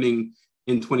learning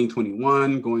in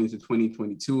 2021, going into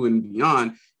 2022 and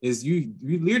beyond, is you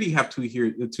literally have two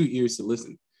ears to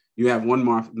listen. You have one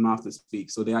mouth to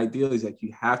speak. So the idea is that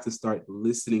you have to start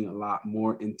listening a lot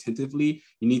more attentively.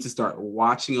 You need to start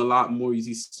watching a lot more. You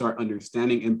need to start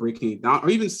understanding and breaking it down,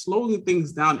 or even slowing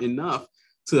things down enough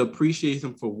to appreciate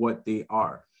them for what they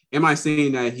are. Am I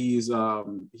saying that he's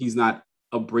not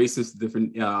abrasive to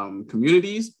different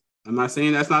communities? I'm not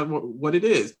saying that's not what it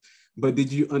is. But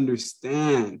did you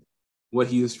understand what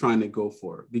he was trying to go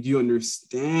for? Did you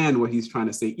understand what he's trying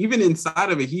to say? Even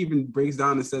inside of it, he even breaks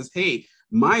down and says, hey,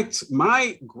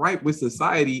 my gripe with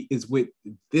society is with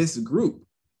this group.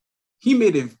 He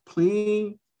made it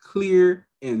plain, clear,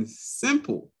 and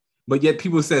simple. But yet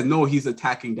people said, no, he's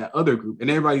attacking that other group. And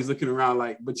everybody's looking around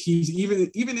like, but he's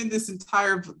even in this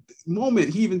entire moment,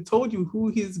 he even told you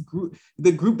who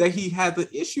the group that he had the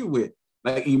issue with,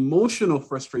 like emotional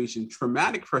frustration,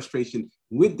 traumatic frustration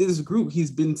with this group.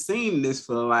 He's been saying this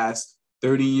for the last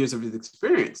 30 years of his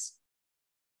experience.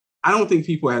 I don't think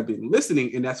people have been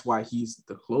listening, and that's why he's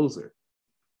the closer.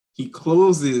 He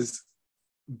closes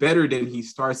better than he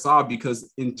starts off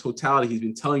because in totality, he's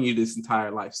been telling you this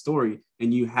entire life story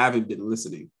and you haven't been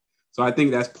listening. So I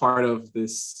think that's part of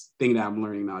this thing that I'm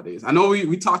learning nowadays. I know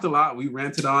we talked a lot, we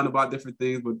ranted on about different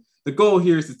things, but the goal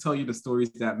here is to tell you the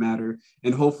stories that matter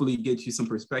and hopefully get you some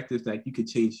perspective that you could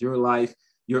change your life,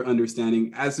 your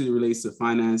understanding as it relates to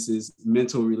finances,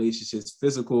 mental relationships,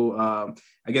 physical,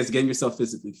 I guess getting yourself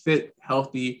physically fit,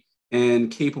 healthy,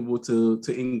 and capable to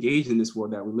engage in this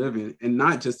world that we live in, and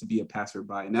not just to be a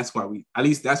passerby. And that's why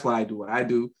that's why I do what I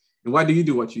do. And why do you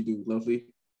do what you do, Lovely?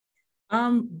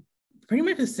 Pretty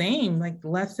much the same, like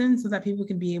lessons so that people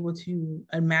can be able to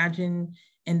imagine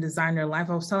and design their life.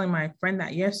 I was telling my friend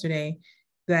that yesterday,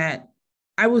 that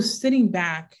I was sitting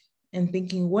back and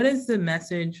thinking, what is the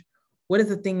message? What is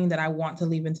the thing that I want to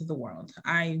leave into the world?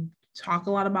 I talk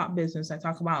a lot about business. I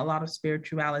talk about a lot of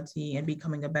spirituality and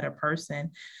becoming a better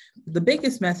person. The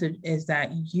biggest message is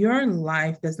that your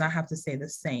life does not have to stay the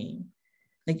same.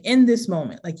 Like in this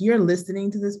moment, like you're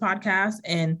listening to this podcast,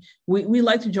 and we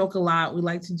like to joke a lot. We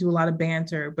like to do a lot of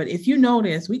banter, but if you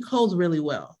notice, we close really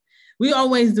well. We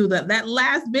always do that. That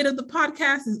last bit of the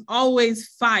podcast is always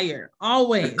fire.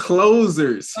 Always. The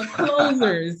closers. The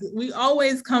closers. We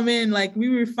always come in, like we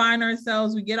refine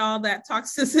ourselves. We get all that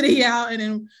toxicity out, and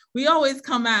then we always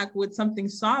come back with something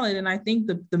solid. And I think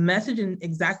the message and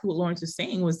exactly what Lawrence is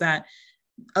saying was that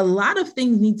a lot of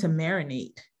things need to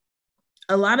marinate.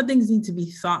 A lot of things need to be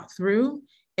thought through.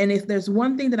 And if there's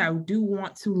one thing that I do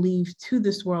want to leave to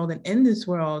this world and in this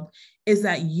world, is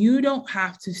that you don't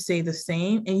have to stay the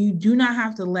same, and you do not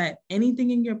have to let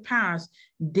anything in your past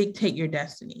dictate your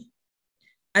destiny.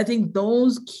 I think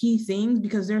those key things,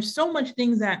 because there's so much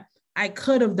things that I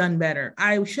could have done better.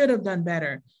 I should have done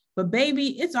better. But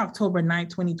baby, it's October 9th,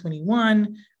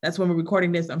 2021. That's when we're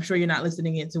recording this. I'm sure you're not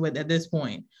listening to it at this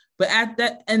point. But at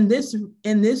that, in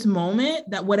this moment,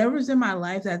 that whatever's in my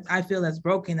life that I feel that's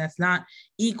broken, that's not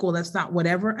equal, that's not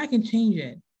whatever, I can change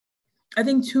it. I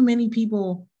think too many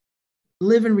people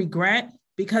live in regret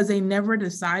because they never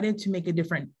decided to make a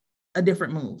different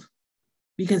move,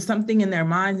 because something in their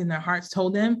minds and their hearts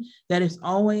told them that it's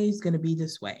always going to be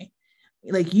this way.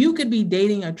 Like you could be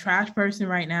dating a trash person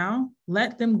right now,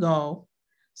 let them go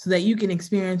so that you can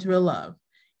experience real love.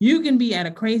 You can be at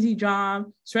a crazy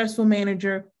job, stressful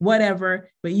manager, whatever,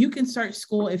 but you can start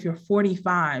school if you're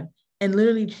 45 and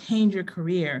literally change your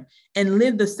career and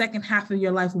live the second half of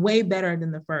your life way better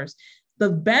than the first. The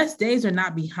best days are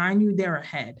not behind you, they're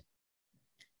ahead.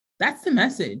 That's the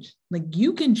message. Like,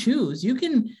 you can choose, you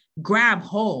can grab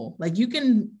whole, like you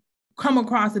can come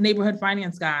across a neighborhood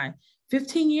finance guy,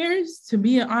 15 years to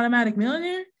be an automatic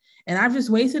millionaire. And I've just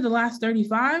wasted the last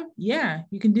 35. Yeah,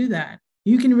 you can do that.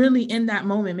 You can really, in that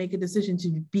moment, make a decision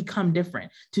to become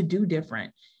different, to do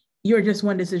different. You're just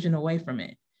one decision away from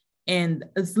it. And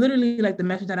it's literally like the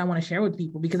message that I want to share with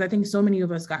people, because I think so many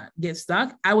of us get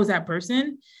stuck. I was that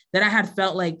person that I had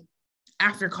felt like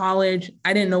after college,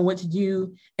 I didn't know what to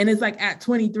do. And it's like at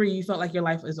 23, you felt like your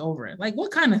life is over. Like,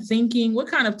 what kind of thinking, what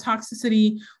kind of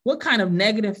toxicity, what kind of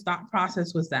negative thought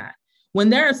process was that? When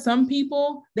there are some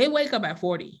people, they wake up at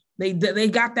 40. They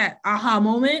got that aha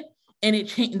moment, and they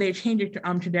changed their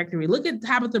trajectory. Look at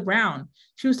Tabitha Brown.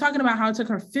 She was talking about how it took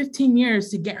her 15 years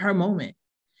to get her moment.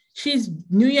 She's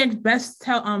New York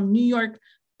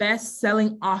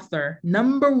best-selling author,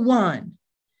 #1.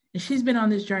 And she's been on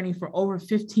this journey for over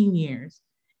 15 years.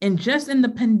 And just in the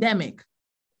pandemic,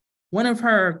 one of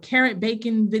her carrot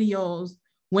bacon videos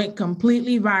went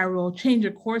completely viral, changed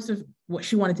the course of what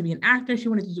she wanted to be an actor. She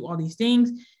wanted to do all these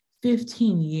things.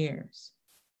 15 years.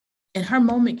 And her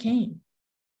moment came.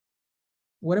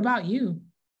 What about you?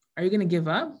 Are you going to give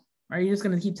up? Are you just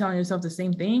going to keep telling yourself the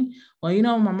same thing? Well,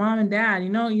 my mom and dad, you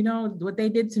know what they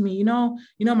did to me,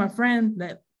 my friend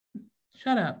that,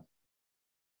 shut up.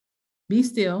 Be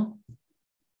still.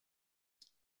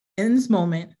 In this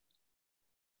moment,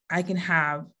 I can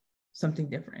have something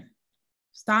different.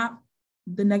 Stop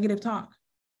the negative talk.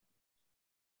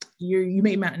 You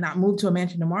may not move to a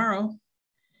mansion tomorrow.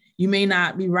 You may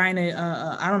not be riding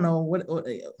a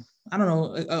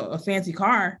fancy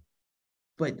car,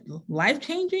 but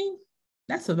life-changing,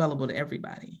 that's available to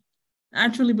everybody. I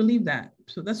truly believe that.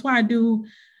 So that's why I do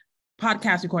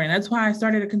podcast recording. That's why I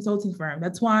started a consulting firm.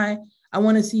 That's why I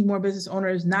want to see more business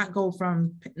owners not go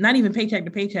from not even paycheck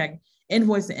to paycheck,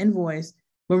 invoice to invoice,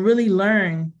 but really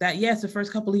learn that, yes, the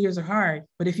first couple of years are hard,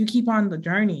 but if you keep on the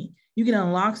journey, you can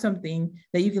unlock something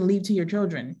that you can leave to your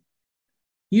children.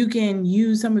 You can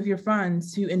use some of your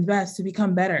funds to invest to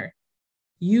become better.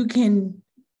 You can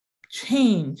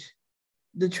change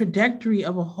the trajectory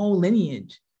of a whole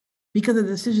lineage because of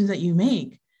the decisions that you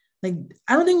make. Like,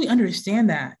 I don't think we understand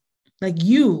that. Like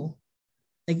you,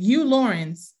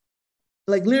 Lawrence,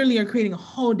 like literally are creating a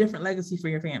whole different legacy for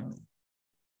your family,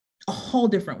 a whole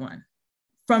different one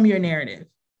from your narrative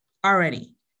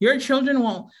already. Your children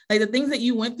won't, like the things that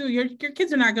you went through, your kids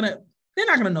they're not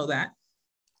gonna know that.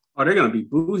 Oh, they're gonna be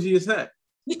bougie as heck.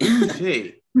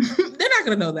 Bougie. They're not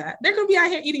gonna know that. They're gonna be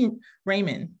out here eating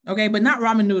ramen, okay, but not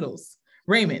ramen noodles.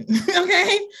 Ramen,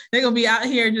 okay? They're gonna be out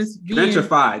here just being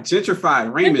gentrified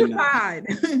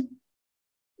ramen.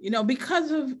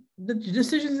 Because of the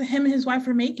decisions that him and his wife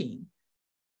are making.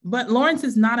 But Lawrence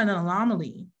is not an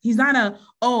anomaly. He's not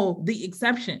the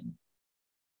exception.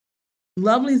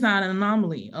 Lovely's not an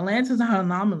anomaly. Atlanta's not an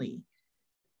anomaly.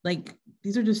 Like,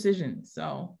 these are decisions.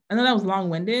 So I know that was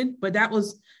long-winded, but that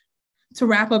was to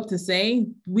wrap up to say,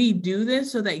 we do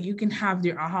this so that you can have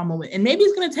your aha moment. And maybe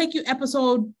it's going to take you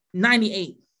episode 98.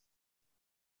 It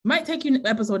might take you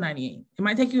episode 98. It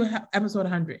might take you episode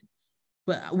 100.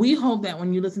 But we hope that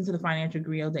when you listen to the Financial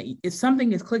Griot, that if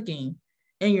something is clicking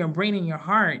in your brain and your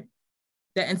heart,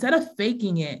 that instead of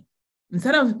faking it,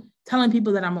 instead of telling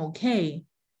people that I'm okay,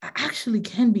 I actually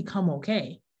can become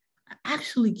okay. I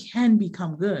actually can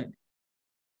become good.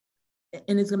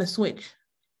 And it's going to switch.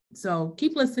 So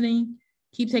keep listening,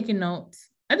 keep taking notes.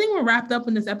 I think we're wrapped up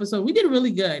in this episode. We did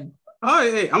really good. Oh,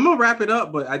 hey, I'm going to wrap it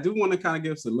up, but I do want to kind of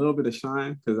give us a little bit of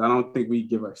shine because I don't think we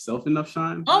give ourselves enough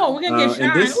shine. Oh, we're going to get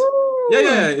shine.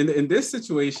 Yeah. In this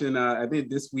situation, I think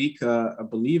this week, I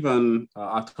believe on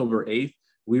October 8th,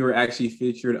 we were actually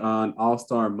featured on All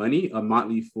Star Money, a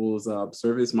Motley Fool's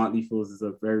service. Motley Fool's is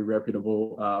a very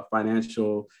reputable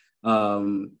financial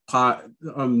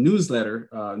newsletter,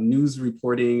 news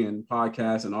reporting and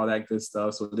podcasts and all that good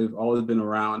stuff. So they've always been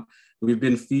around. We've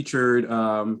been featured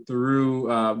through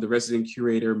the resident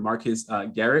curator, Marcus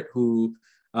Garrett, who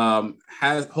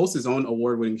hosts his own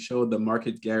award-winning show, The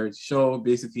Marcus Garrett Show.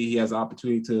 Basically, he has the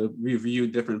opportunity to review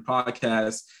different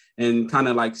podcasts and kind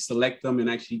of like select them and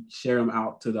actually share them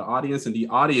out to the audience.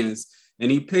 And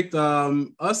he picked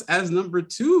us as number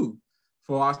 2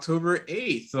 for October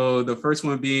 8th. So the first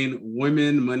one being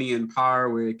Women, Money, and Power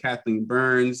with Kathleen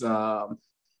Burns.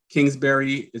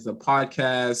 Kingsbury is a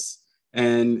podcast.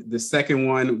 And the second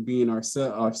one being our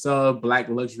Black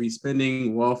Luxury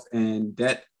Spending, Wealth, and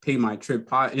Debt, Pay My Trip,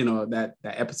 that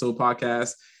episode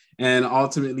podcast. And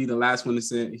ultimately, the last one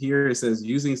is here. It says,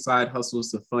 Using Side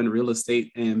Hustles to Fund Real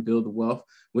Estate and Build Wealth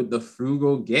with the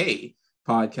Frugal Gay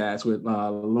podcast with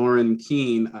Lauren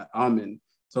Keene Almond.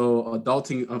 So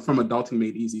adulting from Adulting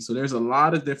Made Easy. So there's a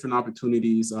lot of different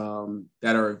opportunities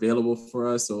that are available for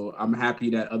us. So I'm happy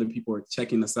that other people are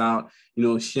checking us out,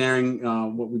 sharing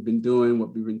what we've been doing,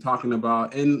 what we've been talking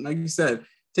about. And like you said,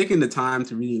 taking the time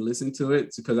to really listen to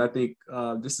it, because I think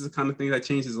this is the kind of thing that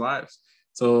changes lives.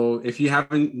 So if you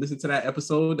haven't listened to that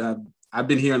episode, I've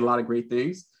been hearing a lot of great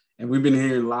things, and we've been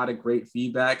hearing a lot of great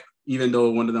feedback, even though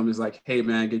one of them is like, hey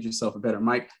man, get yourself a better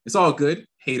mic. It's all good,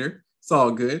 hater. It's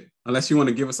all good. Unless you want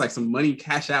to give us like some money,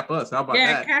 cash app us. How about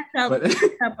that? Cash app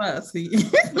us.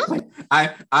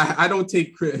 Like, I don't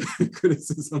take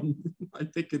criticism. I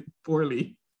take it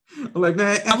poorly. I'm like,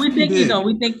 man, we thank you though.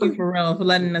 We thank you for real for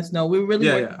letting us know. We're really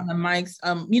working on the mics.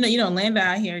 Atlanta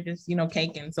out here just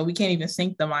caking, so we can't even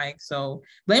sync the mic. So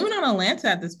blame it on Atlanta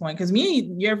at this point, because me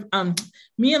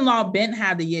and Law Bent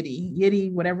had the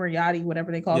Yiddy, whatever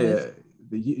they call this.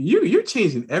 You're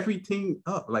changing everything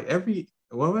up, like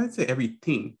what would I say?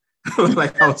 Everything.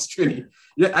 Like I was Trini.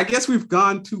 Yeah, I guess we've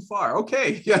gone too far.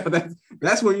 Okay. Yeah,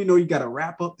 that's when you got to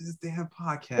wrap up this damn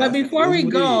podcast. But before we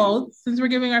go, since we're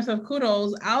giving ourselves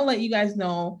kudos, I'll let you guys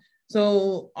know.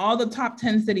 So all the top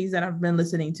 10 cities that have been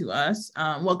listening to us,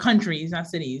 countries, not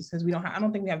cities, because I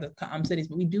don't think we have the cities,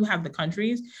 but we do have the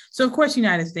countries. So of course,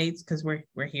 United States, because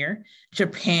we're here.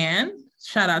 Japan,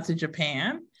 shout out to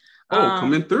Japan.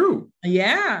 Coming through.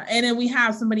 Yeah. And then we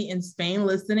have somebody in Spain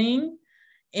listening,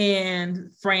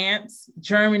 and France,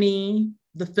 Germany,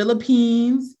 the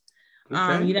Philippines,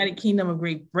 United Kingdom of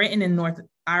Great Britain and North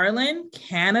Ireland,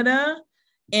 Canada,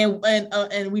 and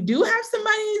we do have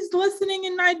somebody who's listening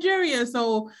in Nigeria.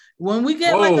 So when we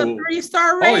get like a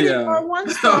 3-star rating or a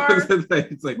 1-star,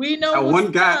 it's like we know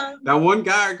that one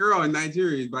guy or girl in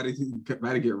Nigeria is about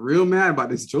to get real mad about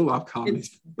this Jollof comment.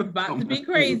 It's about to be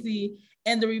crazy.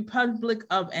 And the Republic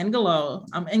of Angola.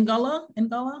 Angola.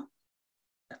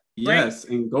 Yes,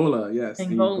 right? Angola. Yes,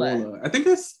 Angola. I think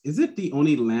is it the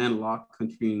only landlocked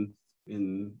country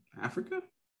in Africa?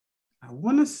 I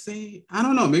want to say, I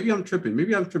don't know. Maybe I'm tripping.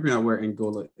 On where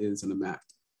Angola is in the map.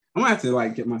 I'm gonna have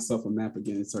to get myself a map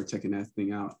again and start checking that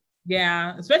thing out.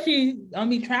 Yeah, especially I'll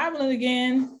be traveling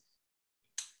again.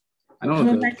 I know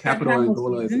the capital of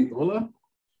Angola is Angola.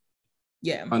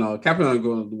 Yeah. Oh no, capital of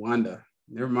Angola, Luanda.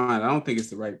 Never mind. I don't think it's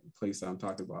the right place that I'm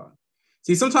talking about.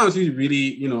 See, sometimes you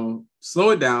really, slow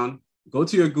it down, go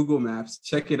to your Google Maps,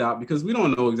 check it out, because we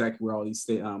don't know exactly where all these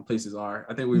places are.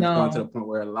 I think we've gone to the point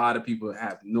where a lot of people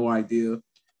have no idea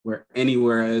where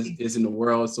anywhere is in the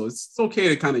world. So it's okay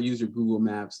to kind of use your Google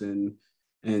Maps and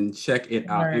check it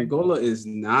out. Right. Angola is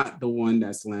not the one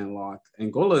that's landlocked.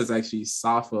 Angola is actually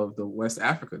south of the West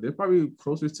Africa. They're probably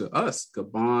closer to us,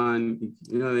 Gabon,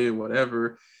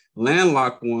 whatever.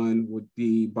 Landlocked one would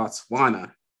be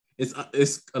Botswana.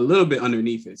 It's a little bit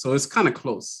underneath it, so it's kind of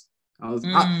close. I'm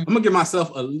gonna give myself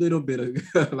a little bit of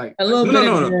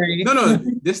no.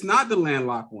 This not the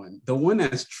landlocked one. The one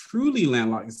that's truly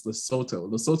landlocked is Lesotho.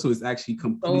 Lesotho is actually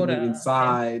completely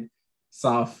inside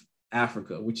South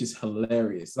Africa, which is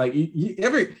hilarious. Like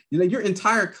your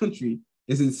entire country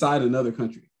is inside another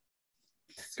country.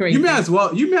 It's crazy. You may as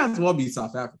well be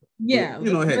South Africa. Yeah,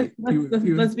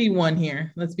 let's be one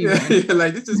here. Let's be one.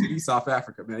 Like this just be South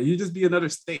Africa, man. You just be another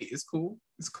state. It's cool.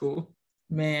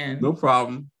 Man. No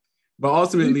problem. But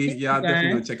ultimately, I'm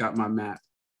definitely gonna check out my map.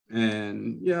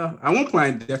 And yeah, at one point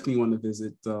I definitely want to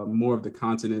visit more of the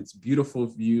continents, beautiful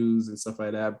views and stuff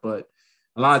like that. But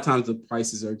a lot of times the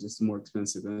prices are just more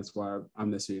expensive, and that's why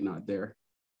I'm necessarily not there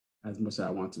as much as I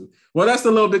want to. Well, that's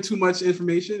a little bit too much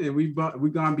information, and we've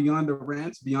gone beyond the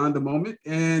rant, beyond the moment.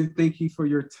 And thank you for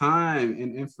your time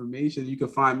and information. You can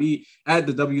find me at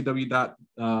the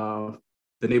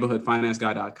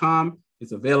www.theneighborhoodfinanceguy.com.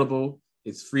 It's available.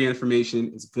 It's free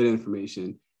information. It's good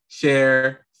information.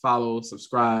 Share, follow,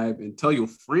 subscribe, and tell your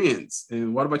friends.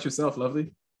 And what about yourself,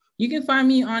 Lovely? You can find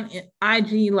me on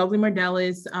IG, Lovely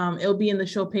Mardellis. It'll be in the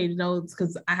show page notes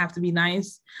because I have to be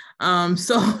nice.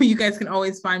 So you guys can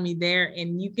always find me there,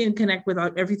 and you can connect with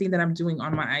everything that I'm doing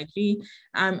on my IG.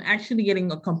 I'm actually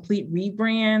getting a complete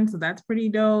rebrand, so that's pretty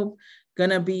dope.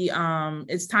 Gonna be,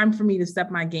 it's time for me to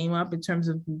step my game up in terms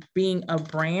of being a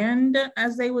brand,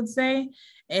 as they would say.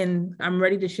 And I'm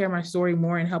ready to share my story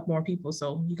more and help more people.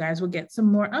 So you guys will get some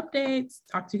more updates.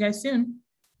 Talk to you guys soon.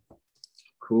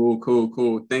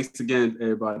 Cool. Thanks again,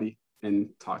 everybody, and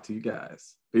talk to you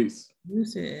guys. Peace.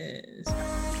 Deuces.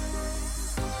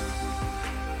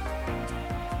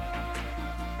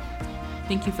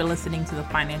 Thank you for listening to the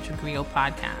Financial Griot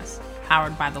podcast,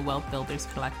 powered by the Wealth Builders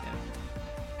Collective.